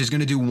 which is going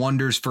to do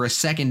wonders for a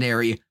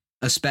secondary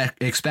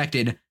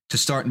expected to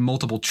start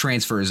multiple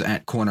transfers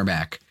at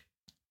cornerback.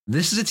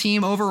 This is a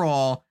team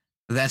overall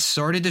that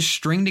started to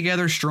string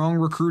together strong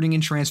recruiting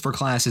and transfer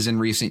classes in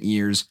recent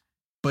years.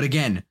 But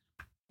again,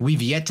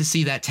 we've yet to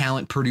see that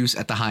talent produce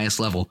at the highest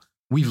level.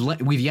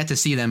 We've yet to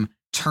see them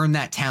turn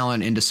that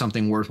talent into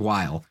something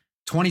worthwhile.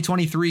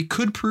 2023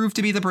 could prove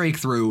to be the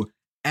breakthrough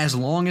as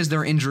long as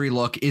their injury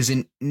luck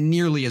isn't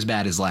nearly as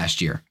bad as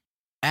last year.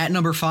 At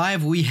number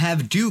 5, we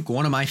have Duke,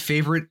 one of my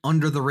favorite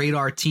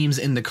under-the-radar teams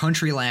in the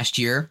country last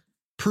year.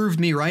 Proved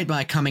me right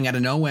by coming out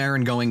of nowhere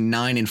and going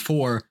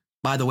 9-4.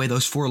 By the way,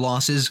 those 4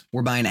 losses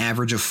were by an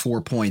average of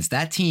 4 points.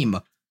 That team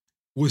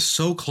was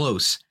so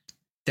close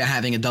to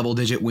having a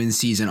double-digit win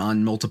season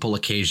on multiple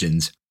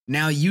occasions.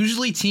 Now,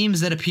 usually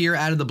teams that appear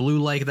out of the blue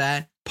like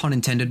that, pun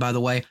intended by the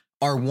way,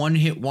 are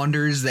one-hit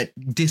wonders that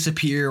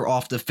disappear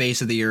off the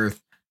face of the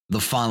earth the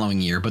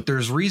following year. But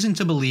there's reason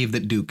to believe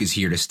that Duke is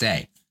here to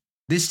stay.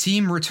 This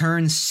team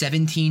returns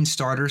 17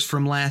 starters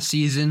from last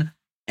season,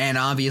 and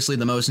obviously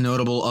the most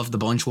notable of the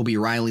bunch will be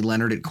Riley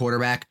Leonard at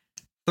quarterback.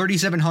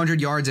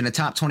 3,700 yards and a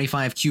top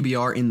 25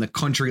 QBR in the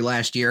country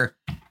last year.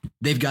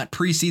 They've got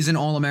preseason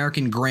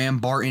All-American Graham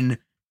Barton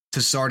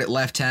to start at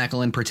left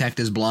tackle and protect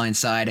his blind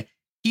side.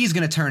 He's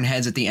going to turn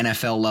heads at the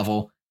NFL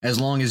level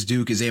as long as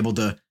Duke is able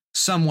to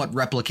somewhat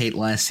replicate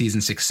last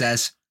season's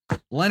success.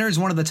 Leonard's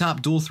one of the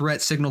top dual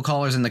threat signal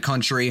callers in the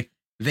country.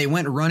 They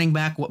went running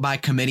back by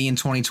committee in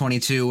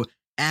 2022,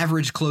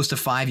 averaged close to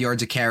 5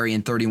 yards a carry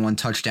and 31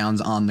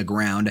 touchdowns on the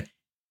ground.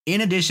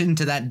 In addition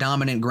to that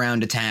dominant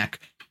ground attack,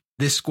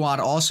 this squad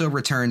also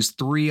returns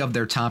 3 of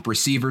their top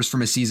receivers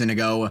from a season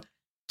ago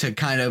to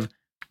kind of,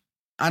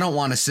 I don't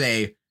want to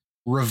say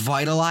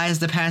revitalize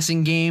the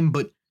passing game,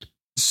 but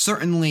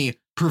certainly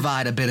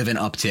provide a bit of an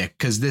uptick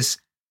because this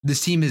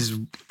team is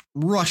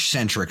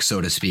rush-centric,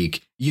 so to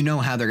speak. You know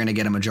how they're going to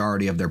get a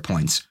majority of their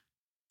points.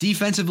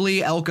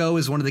 Defensively, Elko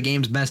is one of the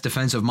game's best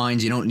defensive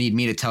minds. You don't need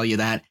me to tell you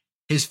that.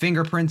 His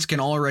fingerprints can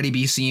already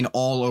be seen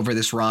all over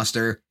this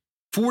roster.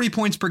 40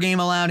 points per game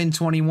allowed in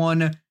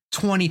 21,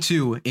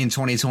 22 in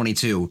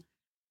 2022.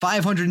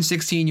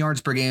 516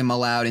 yards per game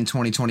allowed in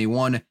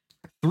 2021,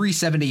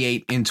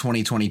 378 in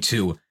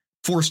 2022.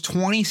 Forced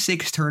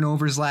 26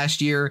 turnovers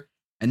last year,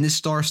 and this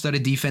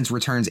star-studded defense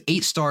returns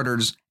 8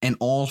 starters and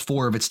all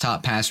 4 of its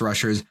top pass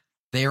rushers.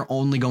 They are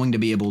only going to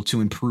be able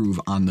to improve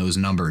on those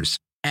numbers.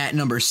 At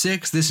number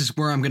 6, this is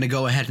where I'm going to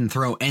go ahead and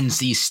throw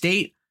NC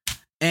State,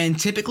 and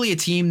typically a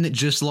team that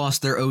just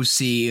lost their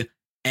OC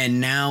and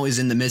now is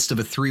in the midst of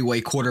a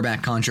 3-way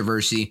quarterback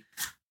controversy.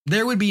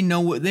 They would be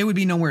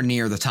nowhere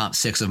near the top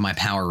 6 of my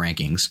power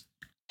rankings.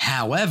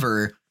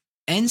 However,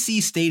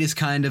 NC State is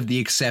kind of the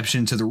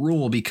exception to the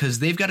rule because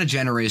they've got a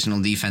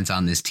generational defense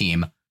on this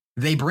team.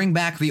 They bring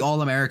back the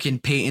All-American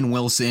Peyton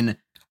Wilson,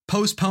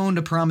 postponed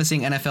a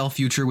promising NFL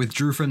future,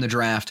 withdrew from the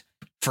draft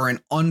for an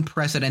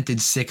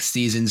unprecedented 6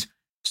 seasons,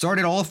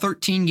 started all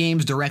 13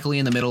 games directly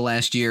in the middle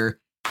last year,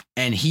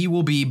 and he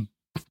will be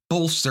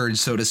bolstered,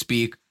 so to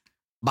speak,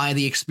 by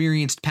the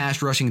experienced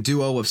pass rushing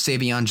duo of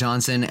Savion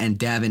Johnson and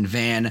Davin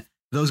Van.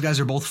 Those guys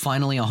are both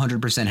finally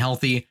 100%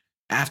 healthy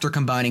after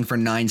combining for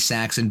 9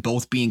 sacks and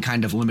both being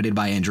kind of limited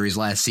by injuries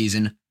last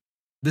season.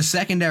 The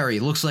secondary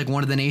looks like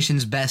one of the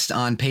nation's best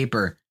on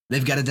paper.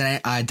 They've got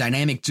a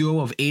dynamic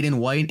duo of Aiden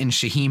White and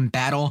Shaheem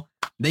Battle.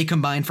 They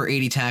combined for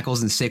 80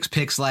 tackles and 6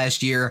 picks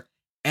last year,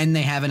 and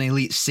they have an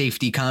elite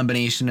safety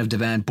combination of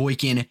Devan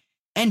Boykin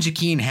and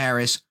Jakeem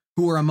Harris,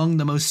 who are among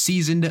the most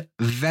seasoned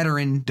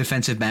veteran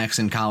defensive backs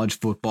in college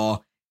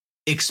football.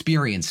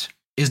 Experience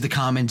is the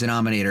common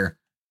denominator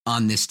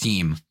on this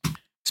team.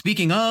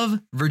 Speaking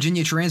of,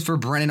 Virginia transfer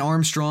Brennan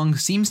Armstrong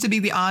seems to be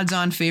the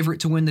odds-on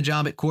favorite to win the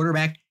job at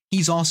quarterback.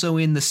 He's also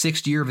in the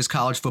 6th year of his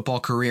college football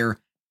career,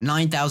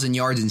 9,000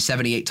 yards and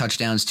 78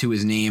 touchdowns to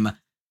his name.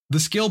 The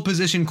skill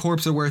position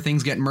corps are where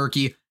things get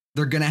murky.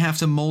 They're going to have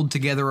to mold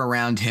together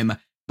around him,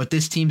 but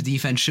this team's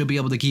defense should be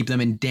able to keep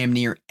them in damn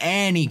near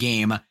any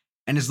game.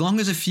 And as long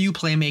as a few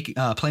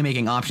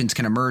playmaking options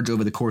can emerge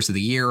over the course of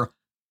the year,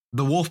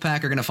 the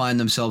Wolfpack are going to find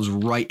themselves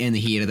right in the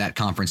heat of that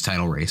conference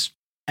title race.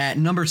 At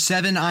number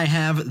 7, I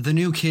have the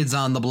new kids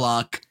on the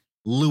block,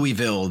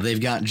 Louisville. They've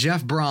got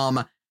Jeff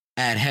Brom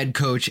at head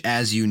coach,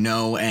 as you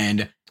know,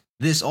 and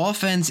this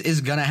offense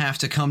is going to have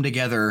to come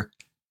together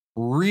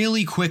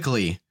really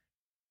quickly.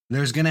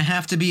 There's going to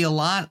have to be a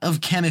lot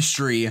of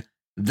chemistry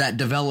that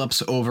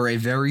develops over a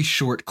very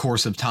short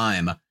course of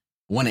time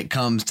when it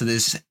comes to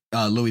this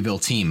Louisville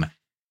team.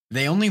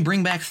 They only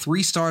bring back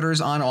 3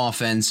 starters on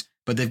offense,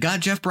 but they've got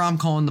Jeff Brom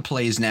calling the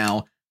plays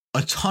now.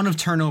 A ton of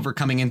turnover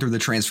coming in through the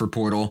transfer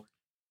portal.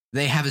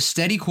 They have a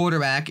steady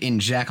quarterback in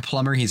Jack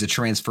Plummer. He's a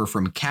transfer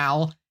from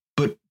Cal,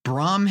 but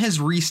Brom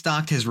has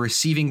restocked his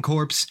receiving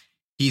corps.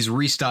 He's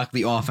restocked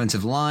the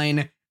offensive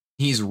line.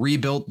 He's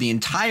rebuilt the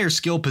entire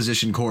skill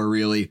position core,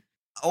 really.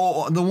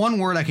 Oh, the one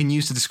word I can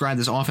use to describe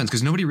this offense,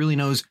 because nobody really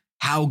knows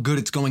how good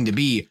it's going to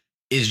be,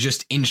 is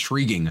just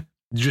intriguing,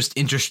 just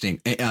interesting.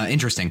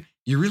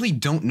 You really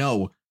don't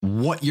know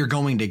what you're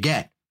going to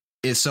get.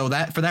 So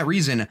that for that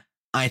reason,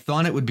 I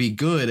thought it would be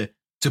good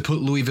to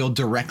put Louisville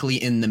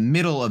directly in the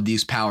middle of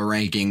these power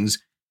rankings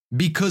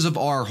because of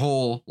our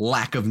whole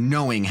lack of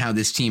knowing how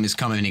this team is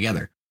coming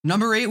together.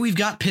 Number 8, we've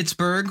got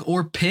Pittsburgh,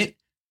 or Pitt.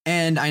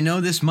 And I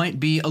know this might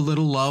be a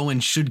little low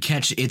and should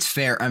catch its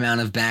fair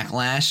amount of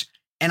backlash.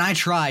 And I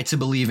try to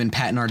believe in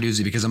Pat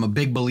Narduzzi because I'm a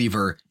big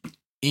believer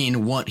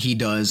in what he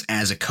does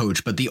as a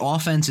coach. But the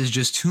offense is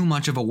just too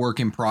much of a work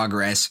in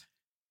progress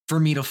for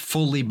me to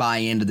fully buy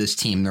into this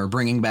team. They're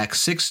bringing back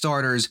 6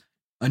 starters,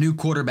 a new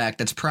quarterback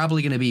that's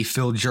probably going to be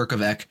Phil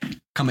Jurkovec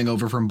coming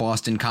over from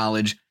Boston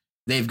College.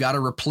 They've got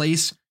to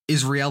replace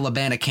Israel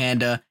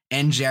Abanikanda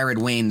and Jared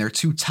Wayne, their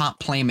 2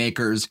 top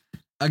playmakers.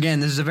 Again,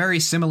 this is a very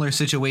similar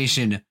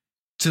situation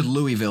to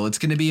Louisville. It's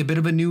going to be a bit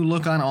of a new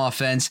look on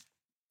offense.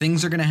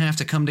 Things are going to have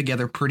to come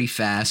together pretty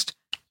fast.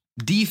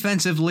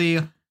 Defensively,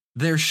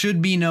 there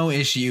should be no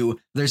issue.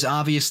 There's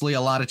obviously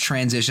a lot of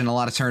transition, a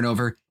lot of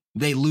turnover.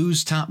 They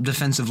lose top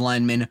defensive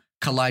lineman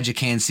Kalijah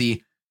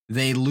Cansey.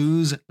 They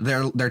lose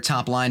their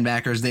top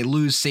linebackers. They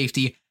lose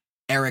safety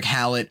Eric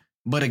Hallett.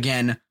 But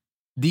again,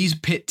 these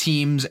Pitt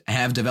teams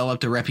have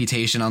developed a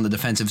reputation on the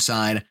defensive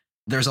side.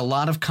 There's a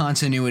lot of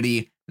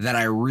continuity that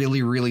I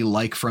really, really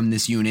like from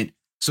this unit.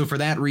 So for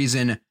that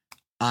reason,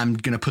 I'm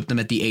going to put them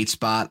at the 8th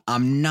spot.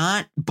 I'm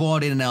not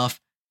bought in enough.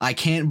 I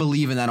can't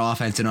believe in that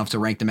offense enough to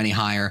rank them any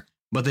higher,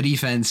 but the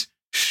defense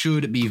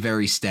should be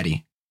very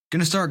steady. Going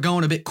to start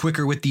going a bit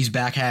quicker with these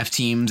back half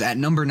teams. At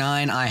number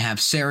 9, I have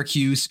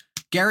Syracuse.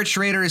 Garrett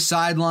Schrader is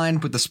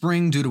sidelined with the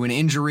spring due to an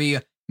injury,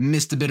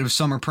 missed a bit of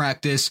summer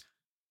practice.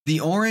 The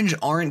Orange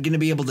aren't going to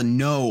be able to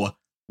know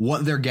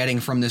what they're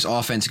getting from this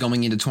offense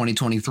going into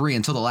 2023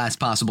 until the last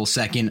possible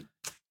second.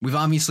 We've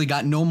obviously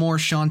got no more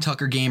Sean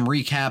Tucker game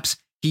recaps.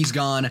 He's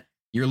gone.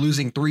 You're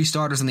losing 3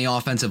 starters on the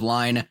offensive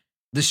line.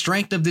 The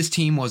strength of this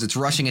team was its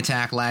rushing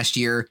attack last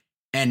year,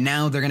 and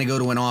now they're going to go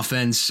to an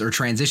offense or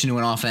transition to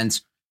an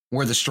offense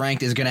where the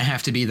strength is going to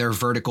have to be their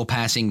vertical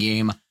passing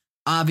game.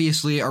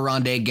 Obviously,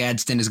 Aronde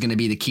Gadsden is going to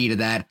be the key to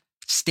that.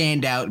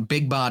 Stand out,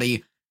 big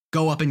body,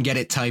 go up and get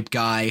it type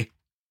guy.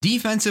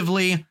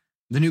 Defensively,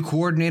 the new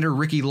coordinator,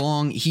 Ricky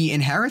Long, he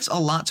inherits a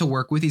lot to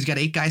work with. He's got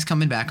 8 guys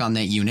coming back on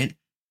that unit,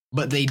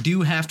 but they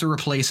do have to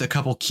replace a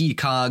couple key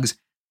cogs,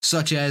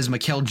 such as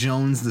Mikel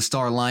Jones, the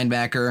star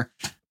linebacker.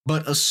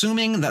 But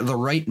assuming that the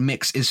right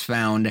mix is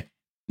found,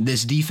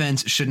 this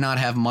defense should not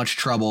have much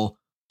trouble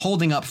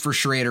holding up for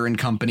Schrader and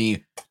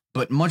company.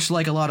 But much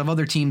like a lot of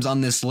other teams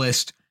on this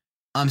list,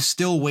 I'm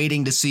still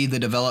waiting to see the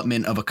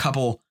development of a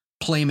couple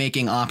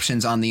playmaking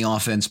options on the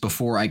offense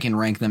before I can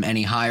rank them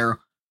any higher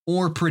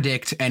or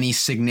predict any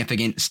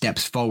significant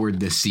steps forward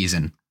this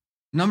season.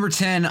 Number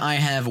 10, I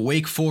have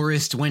Wake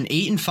Forest. Went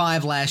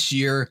 8-5 last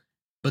year,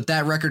 but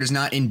that record is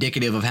not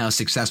indicative of how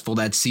successful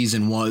that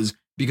season was,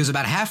 because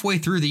about halfway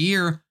through the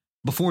year,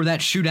 before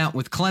that shootout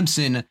with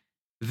Clemson,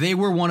 they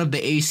were one of the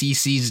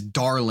ACC's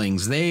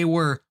darlings. They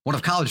were one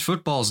of college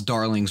football's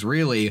darlings,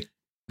 really.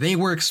 They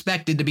were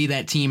expected to be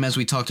that team, as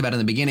we talked about in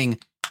the beginning,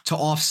 to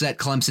offset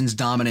Clemson's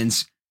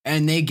dominance,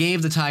 and they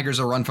gave the Tigers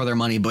a run for their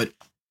money, but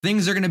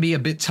things are going to be a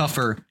bit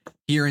tougher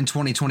here in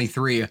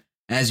 2023,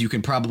 as you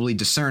can probably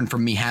discern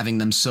from me having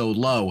them so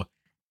low.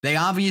 They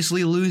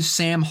obviously lose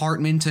Sam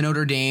Hartman to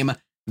Notre Dame.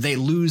 They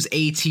lose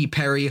A.T.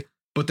 Perry,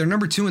 but their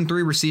number 2 and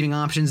 3 receiving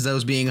options,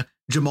 those being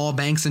Jamal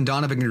Banks and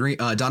Donovan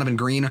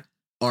Green,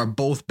 are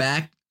both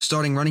back.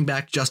 Starting running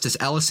back Justice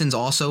Ellison's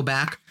also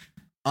back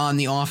on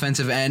the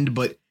offensive end,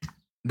 but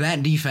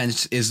that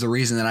defense is the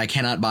reason that I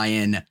cannot buy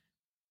in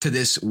to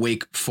this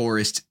Wake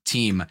Forest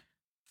team.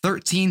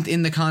 13th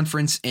in the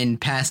conference in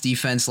pass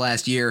defense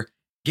last year,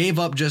 gave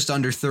up just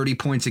under 30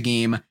 points a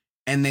game,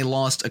 and they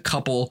lost a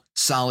couple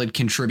solid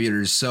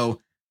contributors.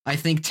 So I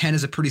think 10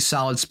 is a pretty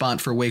solid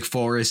spot for Wake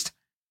Forest.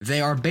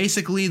 They are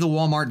basically the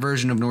Walmart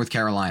version of North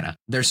Carolina.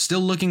 They're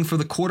still looking for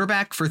the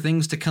quarterback for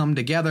things to come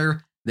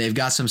together. They've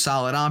got some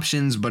solid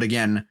options, but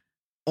again,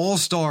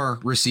 all-star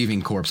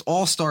receiving corps,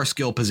 all-star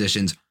skill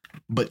positions.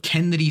 But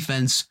can the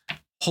defense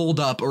hold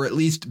up or at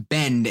least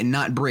bend and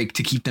not break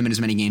to keep them in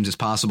as many games as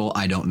possible?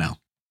 I don't know.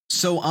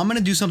 So I'm going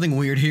to do something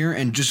weird here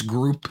and just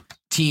group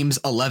teams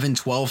 11,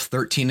 12,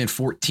 13, and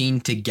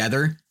 14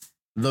 together.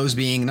 Those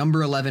being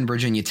number 11,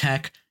 Virginia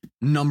Tech,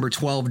 number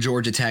 12,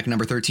 Georgia Tech,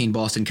 number 13,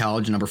 Boston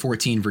College, number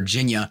 14,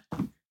 Virginia.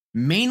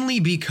 Mainly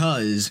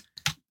because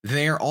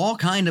they're all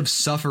kind of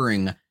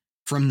suffering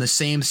from the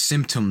same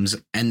symptoms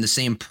and the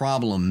same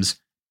problems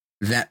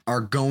that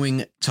are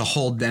going to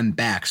hold them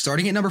back.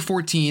 Starting at number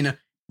 14,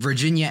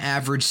 Virginia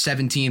averaged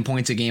 17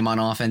 points a game on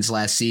offense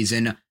last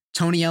season.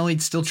 Tony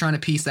Elliott's still trying to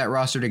piece that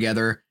roster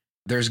together.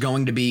 There's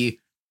going to be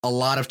a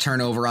lot of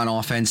turnover on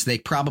offense. They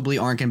probably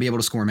aren't going to be able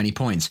to score many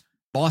points.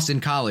 Boston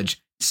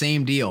College,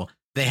 same deal.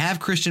 They have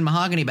Christian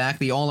Mahogany back,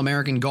 the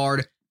All-American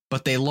guard,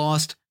 but they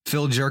lost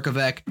Phil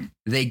Jurkovec.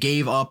 They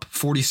gave up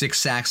 46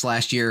 sacks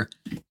last year.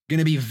 Going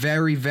to be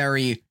very,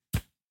 very,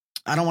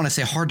 I don't want to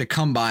say hard to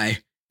come by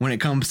when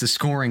it comes to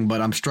scoring, but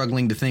I'm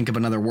struggling to think of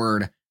another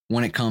word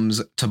when it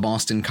comes to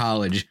Boston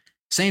College.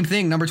 Same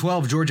thing, number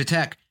 12, Georgia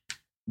Tech.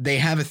 They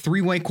have a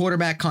 3-way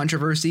quarterback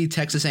controversy.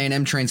 Texas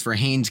A&M transfer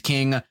Haynes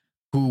King,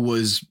 who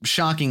was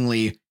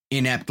shockingly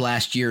inept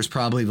last year, is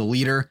probably the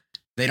leader.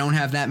 They don't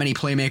have that many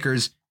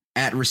playmakers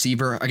at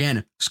receiver.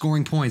 Again,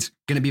 scoring points,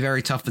 going to be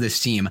very tough for this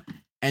team.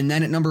 And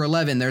then at number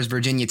 11, there's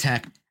Virginia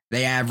Tech.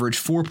 They averaged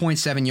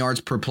 4.7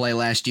 yards per play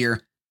last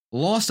year,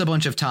 lost a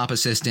bunch of top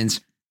assistants.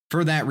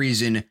 For that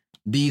reason,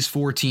 these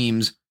 4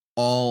 teams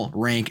all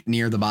rank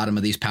near the bottom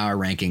of these power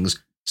rankings.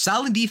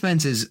 Solid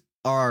defenses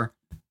are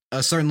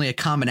certainly a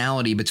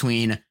commonality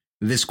between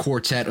this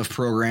quartet of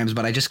programs,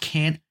 but I just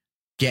can't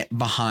get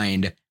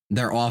behind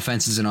their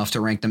offenses enough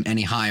to rank them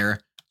any higher.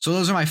 So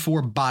those are my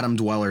 4 bottom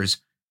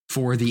dwellers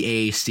for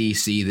the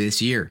ACC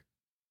this year.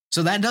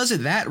 So that does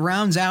it. That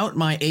rounds out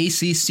my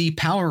ACC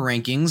power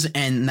rankings,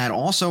 and that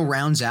also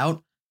rounds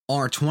out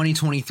our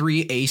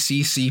 2023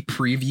 ACC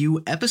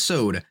preview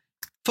episode.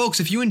 Folks,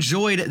 if you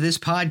enjoyed this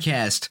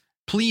podcast,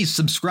 please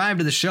subscribe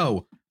to the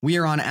show. We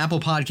are on Apple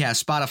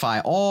Podcasts,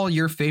 Spotify, all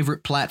your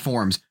favorite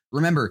platforms.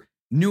 Remember,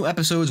 new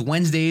episodes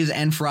Wednesdays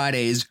and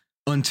Fridays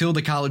until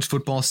the college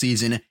football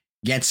season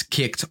gets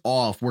kicked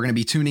off. We're going to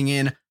be tuning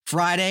in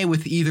Friday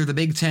with either the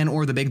Big 10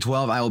 or the Big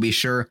 12. I will be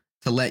sure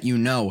to let you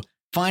know.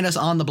 Find us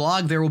on the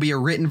blog. There will be a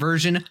written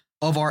version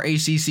of our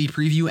ACC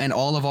preview and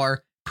all of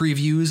our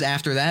previews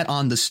after that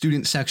on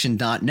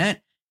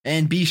thestudentsection.net.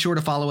 And be sure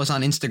to follow us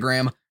on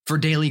Instagram for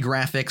daily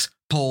graphics,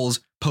 polls,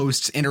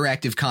 posts,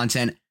 interactive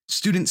content.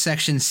 Student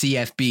Section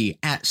CFB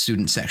at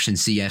Student Section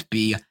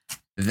CFB.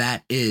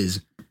 That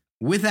is.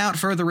 Without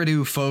further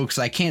ado, folks,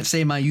 I can't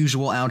say my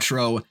usual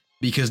outro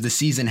because the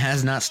season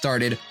has not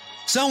started.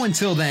 So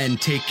until then,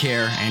 take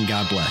care and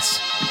God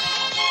bless.